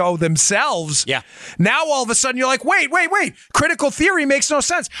against Joe themselves. Yeah. Now all of a sudden you're like, wait. Critical theory makes no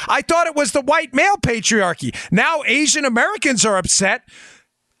sense. I thought it was the white male patriarchy. Now Asian Americans are upset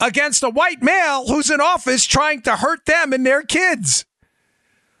against a white male who's in office trying to hurt them and their kids.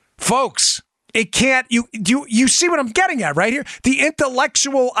 Folks, It can't, you see what I'm getting at right here? The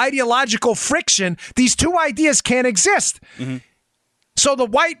intellectual, ideological friction, these two ideas can't exist. Mm-hmm. So the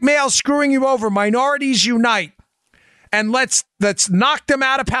white male screwing you over, minorities unite, and let's knock them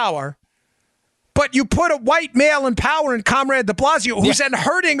out of power. But you put a white male in power in Comrade de Blasio, who's then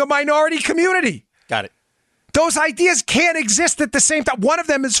hurting a minority community. Got it. Those ideas can't exist at the same time. One of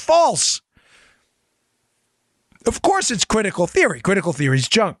them is false. Of course it's critical theory. Critical theory is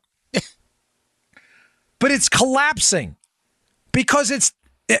junk. But it's collapsing because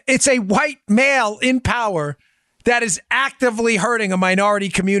it's a white male in power that is actively hurting a minority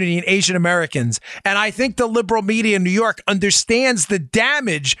community in Asian Americans. And I think the liberal media in New York understands the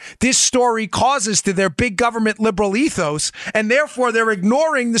damage this story causes to their big government liberal ethos, and therefore they're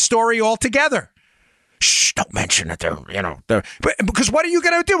ignoring the story altogether. Shh, don't mention that because what are you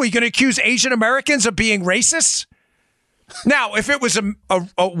going to do? Are you going to accuse Asian Americans of being racists? Now, if it was a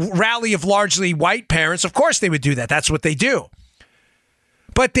rally of largely white parents, of course they would do that. That's what they do.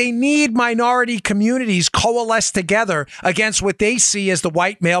 But they need minority communities coalesce together against what they see as the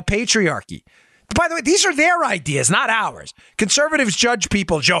white male patriarchy. By the way, these are their ideas, not ours. Conservatives judge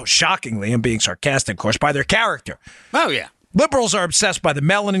people, Joe, shockingly, I'm being sarcastic, of course, by their character. Oh, yeah. Liberals are obsessed by the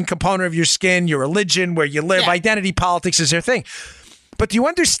melanin component of your skin, your religion, where you live. Yeah. Identity politics is their thing. But do you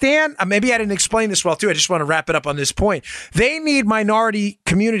understand? Maybe I didn't explain this well, too. I just want to wrap it up on this point. They need minority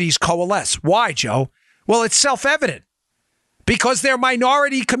communities coalesce. Why, Joe? Well, it's self-evident. Because they're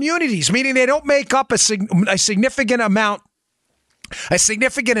minority communities, meaning they don't make up a significant enough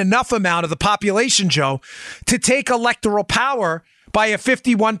amount of the population, Joe, to take electoral power by a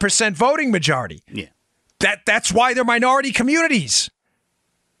 51% voting majority. Yeah. That's why they're minority communities.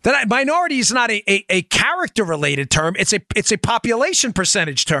 That minority is not a character-related term. It's a population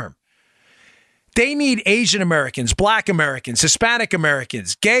percentage term. They need Asian Americans, Black Americans, Hispanic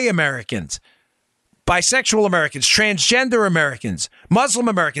Americans, gay Americans, bisexual Americans, transgender Americans, Muslim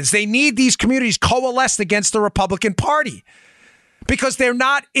Americans. They need these communities coalesced against the Republican Party because they're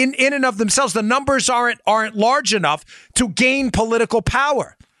not in and of themselves. The numbers aren't large enough to gain political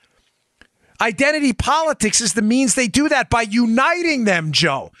power. Identity politics is the means they do that by uniting them,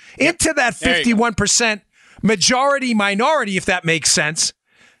 Joe, into that 51% majority minority, if that makes sense,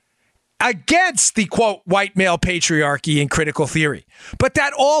 against the, quote, white male patriarchy and critical theory. But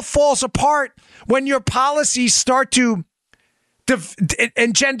that all falls apart when your policies start to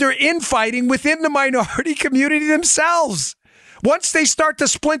engender infighting within the minority community themselves. Once they start to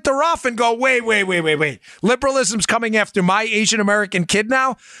splinter off and go, wait, liberalism's coming after my Asian American kid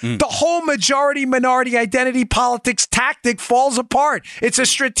now, the whole majority-minority identity politics tactic falls apart. It's a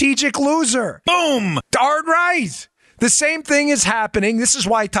strategic loser. Boom! Darn right. The same thing is happening. This is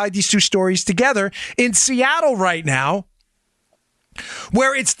why I tied these two stories together in Seattle right now,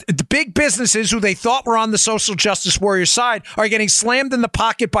 where it's the big businesses who they thought were on the social justice warrior side are getting slammed in the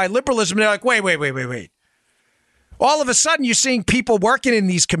pocket by liberalism. They're like, wait. All of a sudden, you're seeing people working in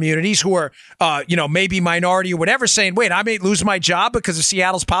these communities who are, maybe minority or whatever, saying, wait, I may lose my job because of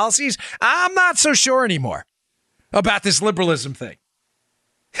Seattle's policies. I'm not so sure anymore about this liberalism thing.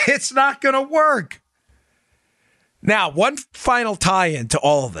 It's not going to work. Now, one final tie-in to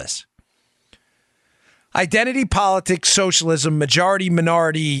all of this. Identity politics, socialism,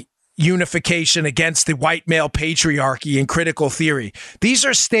 majority-minority unification against the white male patriarchy and critical theory. These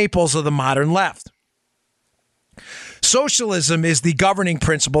are staples of the modern left. Socialism is the governing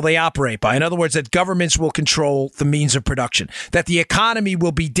principle they operate by. In other words, that governments will control the means of production, that the economy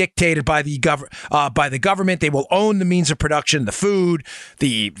will be dictated by the government. They will own the means of production, the food,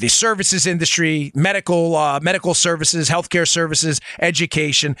 the services industry, medical services, healthcare services,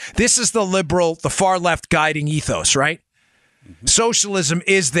 education. This is the far left guiding ethos, right? Mm-hmm. Socialism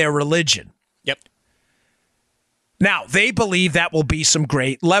is their religion. Yep. Now, they believe that will be some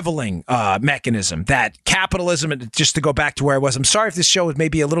great leveling mechanism, that capitalism, and just to go back to where I was, I'm sorry if this show is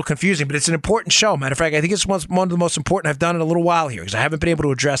maybe a little confusing, but it's an important show. Matter of fact, I think it's one of the most important I've done in a little while here because I haven't been able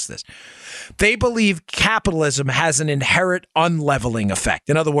to address this. They believe capitalism has an inherent unleveling effect.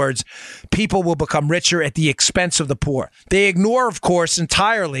 In other words, people will become richer at the expense of the poor. They ignore, of course,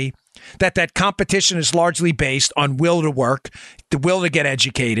 entirely that competition is largely based on will to work, the will to get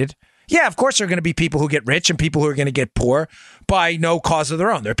educated. Yeah, of course there are going to be people who get rich and people who are going to get poor by no cause of their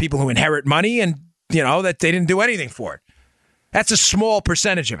own. There are people who inherit money and, that they didn't do anything for it. That's a small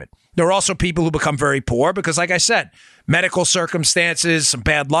percentage of it. There are also people who become very poor because, like I said, medical circumstances, some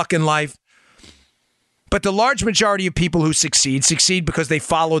bad luck in life. But the large majority of people who succeed because they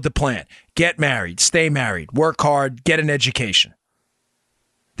followed the plan. Get married, stay married, work hard, get an education.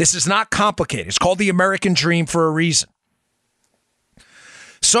 This is not complicated. It's called the American dream for a reason.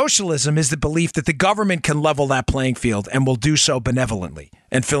 Socialism is the belief that the government can level that playing field and will do so benevolently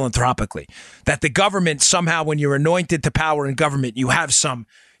and philanthropically. That the government somehow, when you're anointed to power in government, you have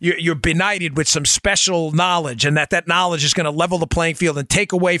you're benighted with some special knowledge, and that knowledge is going to level the playing field and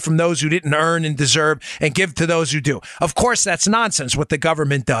take away from those who didn't earn and deserve and give to those who do. Of course, that's nonsense. What the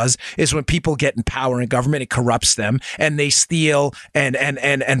government does is when people get in power in government, it corrupts them, and they steal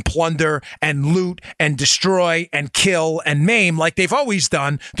and plunder and loot and destroy and kill and maim like they've always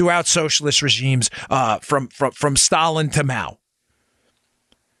done throughout socialist regimes from Stalin to Mao.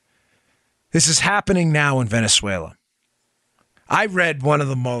 This is happening now in Venezuela. I read one of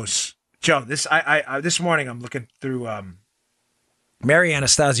the most, Joe, this morning I'm looking through Mary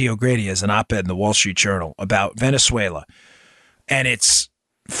Anastasio Grady has an op-ed in the Wall Street Journal about Venezuela and its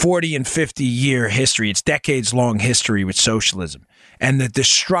 40 and 50 year history, its decades long history with socialism and the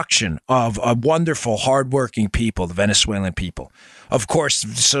destruction of a wonderful, hardworking people, the Venezuelan people. Of course,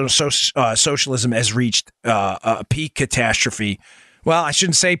 socialism has reached a peak catastrophe. Well, I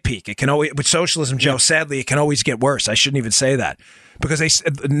shouldn't say peak. It can always, with socialism, Joe, sadly, it can always get worse. I shouldn't even say that because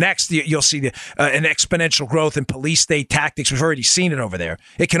next you'll see an exponential growth in police state tactics. We've already seen it over there.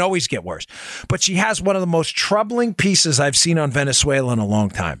 It can always get worse. But she has one of the most troubling pieces I've seen on Venezuela in a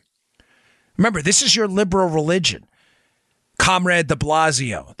long time. Remember, this is your liberal religion. Comrade de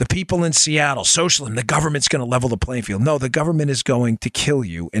Blasio, the people in Seattle, socialism, the government's going to level the playing field. No, the government is going to kill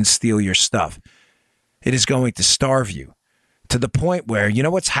you and steal your stuff. It is going to starve you. To the point where, you know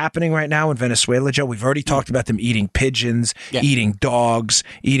what's happening right now in Venezuela, Joe? We've already talked about them eating pigeons, eating dogs,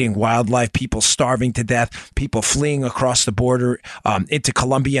 eating wildlife, people starving to death, people fleeing across the border into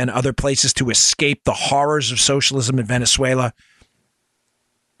Colombia and other places to escape the horrors of socialism in Venezuela.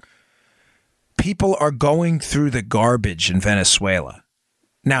 People are going through the garbage in Venezuela.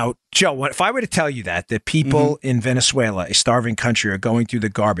 Now, Joe, if I were to tell you that people in Venezuela, a starving country, are going through the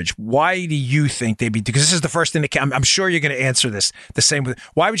garbage, why do you think they'd be? Because this is the first thing that I'm sure you're going to answer this the same way.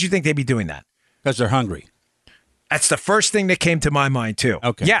 Why would you think they'd be doing that? Because they're hungry. That's the first thing that came to my mind, too.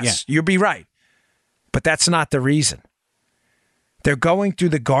 Okay. Yes, you'd be right. But that's not the reason. They're going through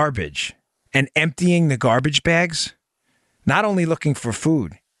the garbage and emptying the garbage bags, not only looking for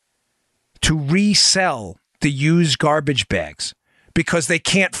food, to resell the used garbage bags. Because they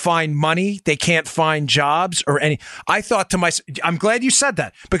can't find money, they can't find jobs or any. I thought to myself, I'm glad you said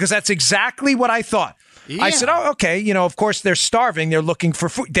that because that's exactly what I thought. Yeah. I said, oh, okay, of course they're starving, they're looking for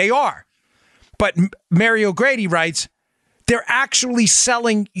food. They are. But Mary O'Grady writes, they're actually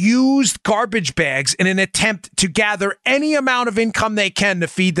selling used garbage bags in an attempt to gather any amount of income they can to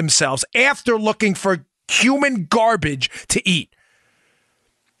feed themselves after looking for human garbage to eat.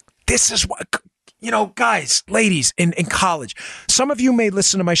 This is what... guys, ladies in college, some of you may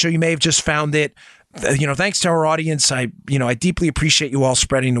listen to my show. You may have just found it. Thanks to our audience, I deeply appreciate you all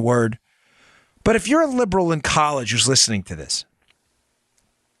spreading the word. But if you're a liberal in college who's listening to this,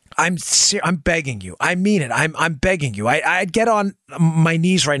 I'm begging you. I mean it. I'm begging you. I'd get on my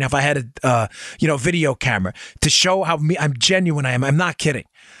knees right now if I had a video camera to show how I'm genuine I am. I'm not kidding.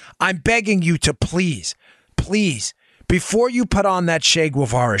 I'm begging you to please. Before you put on that Che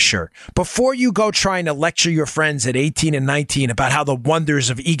Guevara shirt, before you go trying to lecture your friends at 18 and 19 about how the wonders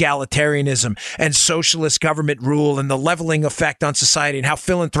of egalitarianism and socialist government rule and the leveling effect on society and how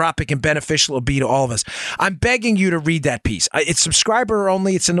philanthropic and beneficial it'll be to all of us, I'm begging you to read that piece. It's subscriber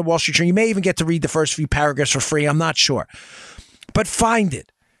only. It's in the Wall Street Journal. You may even get to read the first few paragraphs for free. I'm not sure. But find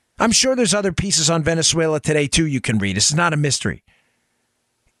it. I'm sure there's other pieces on Venezuela today, too, you can read. It's not a mystery.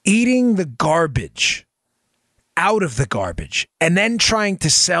 Eating the garbage out of the garbage and then trying to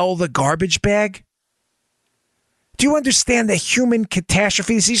sell the garbage bag? Do you understand the human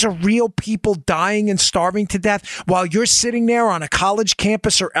catastrophes? These are real people dying and starving to death while you're sitting there on a college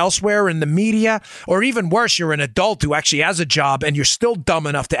campus or elsewhere in the media, or even worse, you're an adult who actually has a job and you're still dumb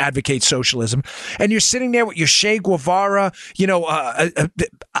enough to advocate socialism, and you're sitting there with your Che Guevara,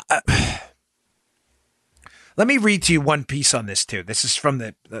 Let me read to you one piece on this too. This is from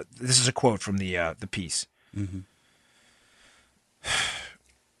this is a quote from the piece. Mm-hmm.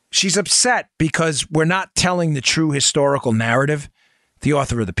 She's upset because we're not telling the true historical narrative, the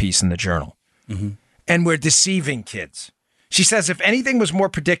author of the piece in the Journal, and we're deceiving kids. She says if anything was more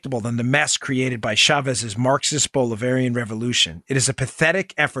predictable than the mess created by Chavez's Marxist Bolivarian revolution, it is a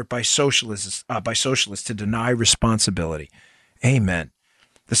pathetic effort by socialists to deny responsibility. Amen.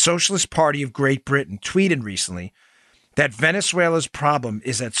 The Socialist Party of Great Britain tweeted recently that Venezuela's problem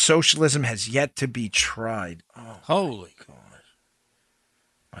is that socialism has yet to be tried. Oh, holy God.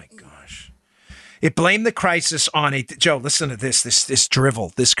 My gosh. It blamed the crisis on Joe, listen to this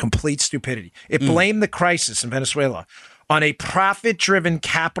drivel, this complete stupidity. It blamed the crisis in Venezuela on a profit-driven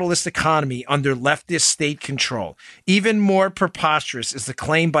capitalist economy under leftist state control. Even more preposterous is the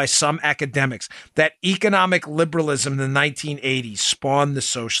claim by some academics that economic liberalism in the 1980s spawned the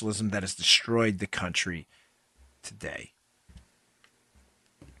socialism that has destroyed the country today.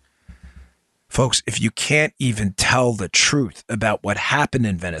 Folks, if you can't even tell the truth about what happened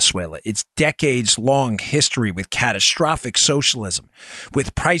in Venezuela, its decades-long history with catastrophic socialism,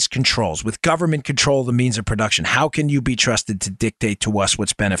 with price controls, with government control of the means of production, how can you be trusted to dictate to us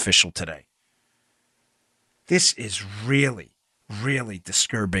what's beneficial today? This is really, really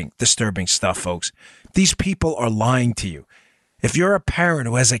disturbing stuff, folks. These people are lying to you. If you're a parent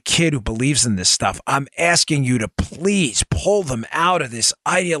who has a kid who believes in this stuff, I'm asking you to please pull them out of this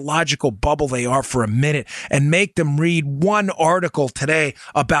ideological bubble they are for a minute and make them read one article today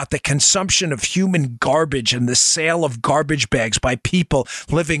about the consumption of human garbage and the sale of garbage bags by people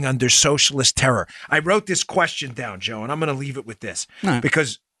living under socialist terror. I wrote this question down, Joe, and I'm going to leave it with this.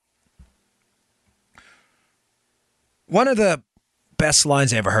 Because one of the best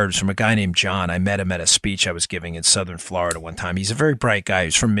lines I ever heard was from a guy named John. I met him at a speech I was giving in Southern Florida one time. He's a very bright guy.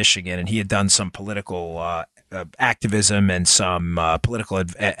 He's from Michigan, and he had done some political activism and some political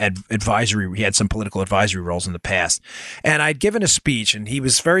advisory. He had some political advisory roles in the past. And I'd given a speech, and he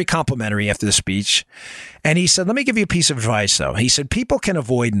was very complimentary after the speech. And he said, let me give you a piece of advice, though. He said, people can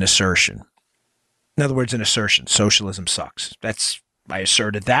avoid an assertion. In other words, an assertion. Socialism sucks. I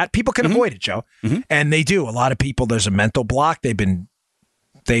asserted that. People can avoid it, Joe. And they do. A lot of people, there's a mental block. They've been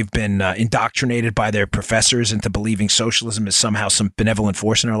indoctrinated by their professors into believing socialism is somehow some benevolent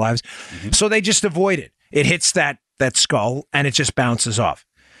force in our lives. So they just avoid it. It hits that skull and it just bounces off.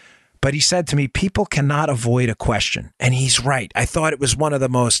 But he said to me, people cannot avoid a question. And he's right. I thought it was one of the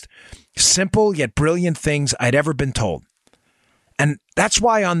most simple yet brilliant things I'd ever been told. And that's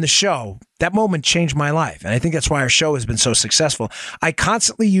why on the show, that moment changed my life. And I think that's why our show has been so successful. I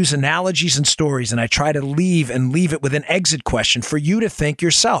constantly use analogies and stories, and I try to leave it with an exit question for you to think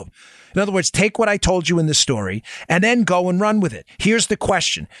yourself. In other words, take what I told you in the story and then go and run with it. Here's the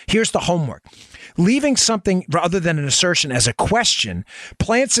question. Here's the homework. Leaving something other than an assertion as a question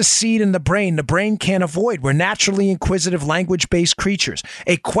plants a seed in the brain can't avoid. We're naturally inquisitive, language-based creatures.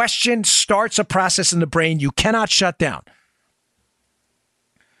 A question starts a process in the brain you cannot shut down.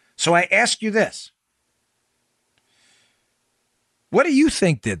 So I ask you this. What do you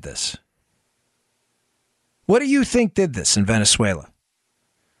think did this? What do you think did this in Venezuela?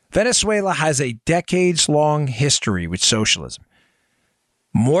 Venezuela has a decades-long history with socialism.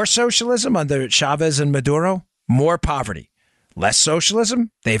 More socialism under Chavez and Maduro, more poverty. Less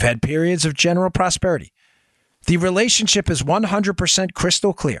socialism, they've had periods of general prosperity. The relationship is 100%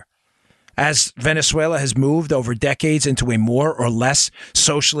 crystal clear. As Venezuela has moved over decades into a more or less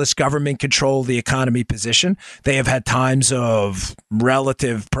socialist government control of the economy position, they have had times of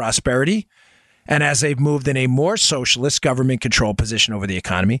relative prosperity. And as they've moved in a more socialist government control position over the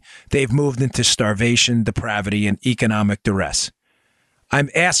economy, they've moved into starvation, depravity, and economic duress. I'm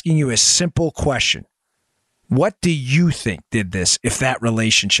asking you a simple question. What do you think did this if that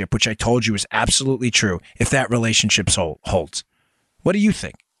relationship, which I told you is absolutely true, if that relationship holds? What do you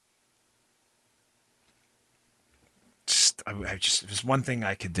think? If there's one thing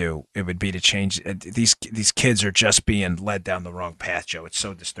I could do, it would be to change. These kids are just being led down the wrong path, Joe. It's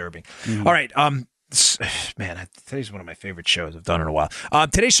so disturbing. All right. Man, today's one of my favorite shows I've done in a while.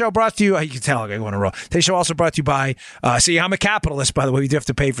 Today's show brought to you, you can tell I go on a roll. Today's show also brought to you by, see, I'm a capitalist, by the way. We do have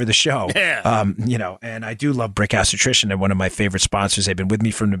to pay for the show. Yeah. And I do love Brickhouse Nutrition. They're one of my favorite sponsors. They've been with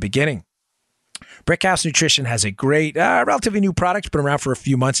me from the beginning. Brickhouse Nutrition has a great, relatively new product. It's been around for a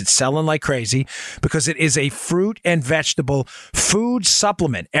few months. It's selling like crazy because it is a fruit and vegetable food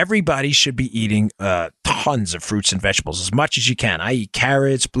supplement. Everybody should be eating tons of fruits and vegetables, as much as you can. I eat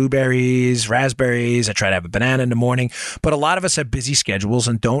carrots, blueberries, raspberries. I try to have a banana in the morning. But a lot of us have busy schedules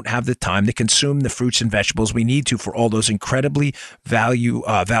and don't have the time to consume the fruits and vegetables we need to for all those incredibly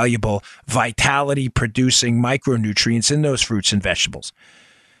valuable vitality-producing micronutrients in those fruits and vegetables.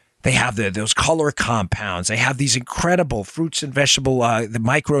 They have those color compounds. They have these incredible fruits and vegetable the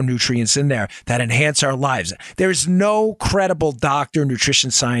micronutrients in there that enhance our lives. There's no credible doctor,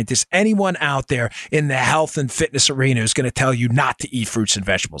 nutrition scientist, anyone out there in the health and fitness arena who's going to tell you not to eat fruits and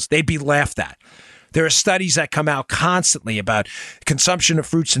vegetables. They'd be laughed at. There are studies that come out constantly about consumption of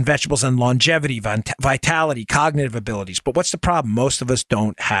fruits and vegetables and longevity, vitality, cognitive abilities. But what's the problem? Most of us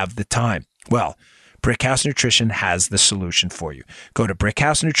don't have the time. Well, Brickhouse Nutrition has the solution for you. Go to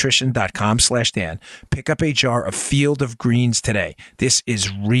brickhousenutrition.com/Dan. Pick up a jar of Field of Greens today. This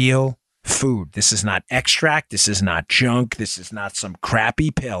is real food. This is not extract. This is not junk. This is not some crappy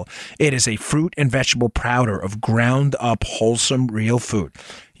pill. It is a fruit and vegetable powder of ground up, wholesome, real food.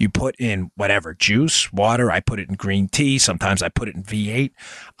 You put in whatever, juice, water. I put it in green tea. Sometimes I put it in V8.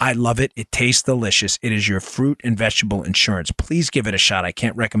 I love it. It tastes delicious. It is your fruit and vegetable insurance. Please give it a shot. I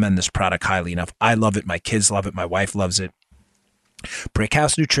can't recommend this product highly enough. I love it. My kids love it. My wife loves it.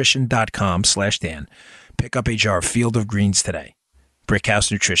 BrickhouseNutrition.com/Dan. Pick up a jar of Field of Greens today.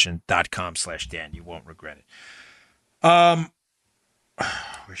 BrickhouseNutrition.com/Dan. You won't regret it. Where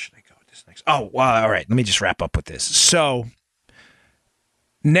should I go with this next? Oh, well, all right. Let me just wrap up with this. So,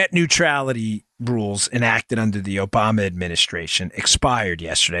 net neutrality rules enacted under the Obama administration expired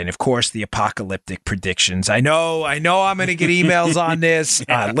yesterday. And of course, the apocalyptic predictions. I know I'm going to get emails on this.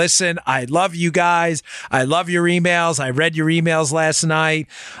 Listen, I love you guys. I love your emails. I read your emails last night.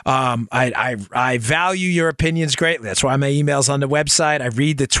 I value your opinions greatly. That's why my email's on the website. I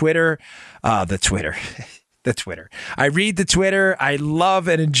read the Twitter. The Twitter. I read the Twitter. I love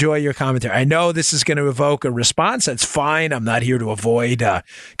and enjoy your commentary. I know this is going to evoke a response. That's fine. I'm not here to avoid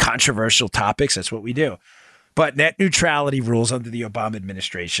controversial topics. That's what we do. But net neutrality rules under the Obama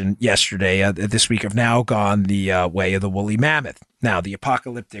administration yesterday, this week, have now gone the way of the woolly mammoth. Now, the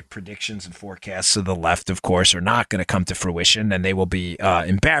apocalyptic predictions and forecasts of the left, of course, are not going to come to fruition, and they will be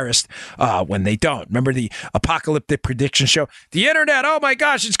embarrassed when they don't. Remember the apocalyptic prediction show? The internet, oh my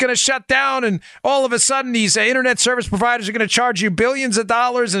gosh, it's going to shut down, and all of a sudden these internet service providers are going to charge you billions of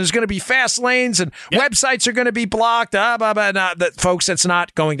dollars, and there's going to be fast lanes, and websites are going to be blocked. Folks, that's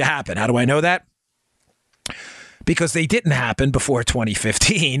not going to happen. How do I know that? Because they didn't happen before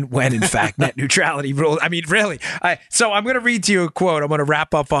 2015 when, in fact, net neutrality ruled. I mean, really. So I'm going to read to you a quote. I'm going to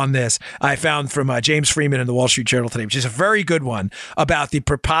wrap up on this. I found from James Freeman in the Wall Street Journal today, which is a very good one about the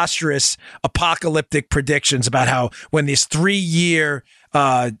preposterous apocalyptic predictions about how when this 3-year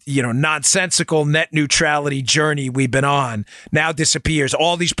nonsensical net neutrality journey we've been on now disappears.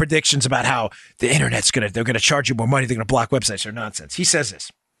 All these predictions about how the internet's they're going to charge you more money, they're going to block websites are nonsense. He says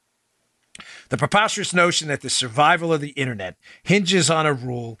this. The preposterous notion that the survival of the internet hinges on a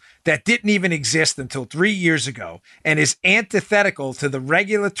rule that didn't even exist until 3 years ago and is antithetical to the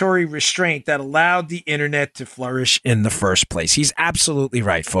regulatory restraint that allowed the internet to flourish in the first place. He's absolutely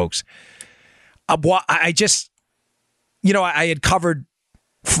right, folks. I had covered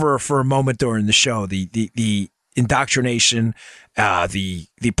for a moment during the show the indoctrination,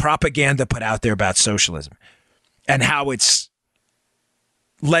 the propaganda put out there about socialism and how it's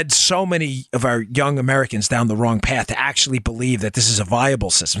led so many of our young Americans down the wrong path to actually believe that this is a viable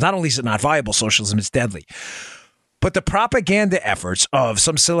system. Not only is it not viable, socialism is deadly. But the propaganda efforts of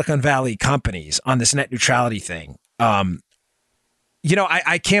some Silicon Valley companies on this net neutrality thing, I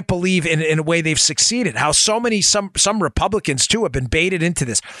can't believe in a way they've succeeded. How some Republicans, too, have been baited into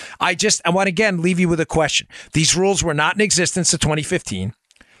this. I want to, again, leave you with a question. These rules were not in existence in 2015.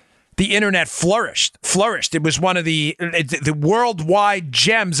 The internet flourished. It was one of the worldwide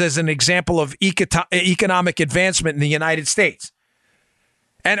gems as an example of economic advancement in the United States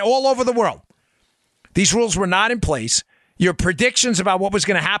and all over the world. These rules were not in place. Your predictions about what was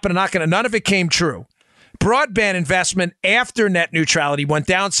going to happen none of it came true. Broadband investment after net neutrality went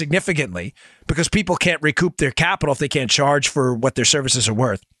down significantly because people can't recoup their capital if they can't charge for what their services are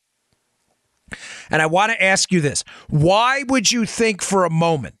worth. And I want to ask you this. Why would you think for a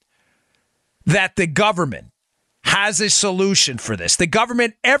moment that the government has a solution for this? The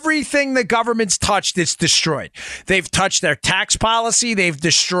government, everything the government's touched, it's destroyed. They've touched their tax policy. They've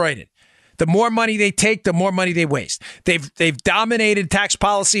destroyed it. The more money they take, the more money they waste. They've dominated tax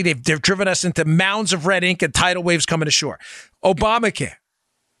policy. They've driven us into mounds of red ink and tidal waves coming ashore. Obamacare,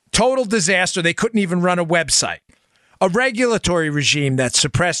 total disaster. They couldn't even run a website. A regulatory regime that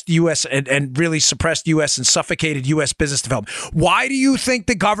suppressed U.S. and really suppressed U.S. and suffocated U.S. business development. Why do you think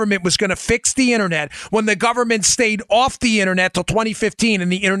the government was going to fix the internet when the government stayed off the internet till 2015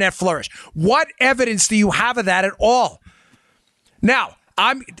 and the internet flourished? What evidence do you have of that at all? Now,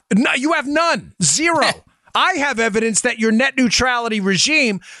 you have none. Zero. I have evidence that your net neutrality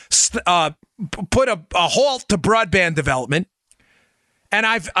regime put a halt to broadband development. And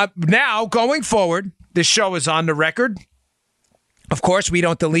I've now going forward, this show is on the record. Of course, we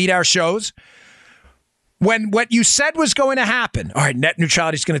don't delete our shows. When what you said was going to happen, all right, net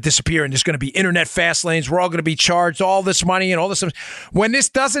neutrality is going to disappear and there's going to be internet fast lanes. We're all going to be charged all this money and all this stuff. When this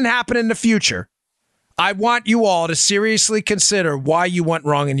doesn't happen in the future, I want you all to seriously consider why you went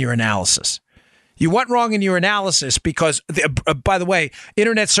wrong in your analysis. You went wrong in your analysis because, by the way,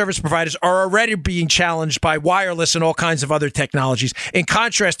 internet service providers are already being challenged by wireless and all kinds of other technologies. In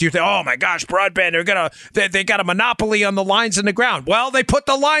contrast, you think, oh my gosh, broadband, they got a monopoly on the lines in the ground. Well, they put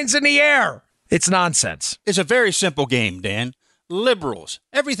the lines in the air. It's nonsense. It's a very simple game, Dan. Liberals,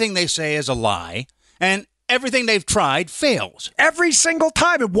 everything they say is a lie, and everything they've tried fails. Every single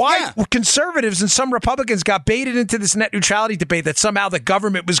time. And why conservatives and some Republicans got baited into this net neutrality debate that somehow the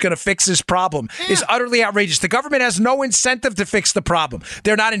government was going to fix this problem is utterly outrageous. The government has no incentive to fix the problem.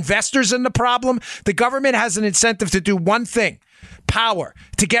 They're not investors in the problem. The government has an incentive to do one thing, power,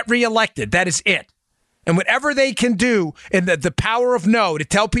 to get reelected. That is it. And whatever they can do in the power of no, to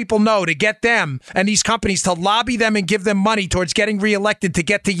tell people no, to get them and these companies to lobby them and give them money towards getting reelected to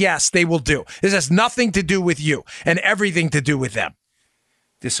get to yes, they will do. This has nothing to do with you and everything to do with them.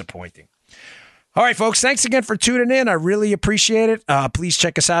 Disappointing. All right, folks, thanks again for tuning in. I really appreciate it. Please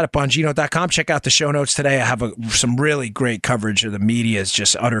check us out at Bongino.com. Check out the show notes today. I have some really great coverage of the media's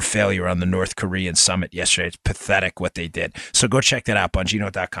just utter failure on the North Korean summit yesterday. It's pathetic what they did. So go check that out,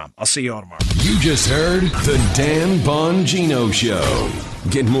 Bongino.com. I'll see you all tomorrow. You just heard The Dan Bongino Show.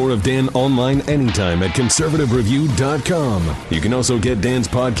 Get more of Dan online anytime at conservativereview.com. You can also get Dan's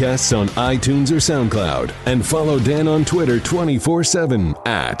podcasts on iTunes or SoundCloud. And follow Dan on Twitter 24/7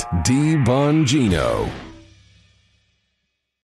 at DBongino.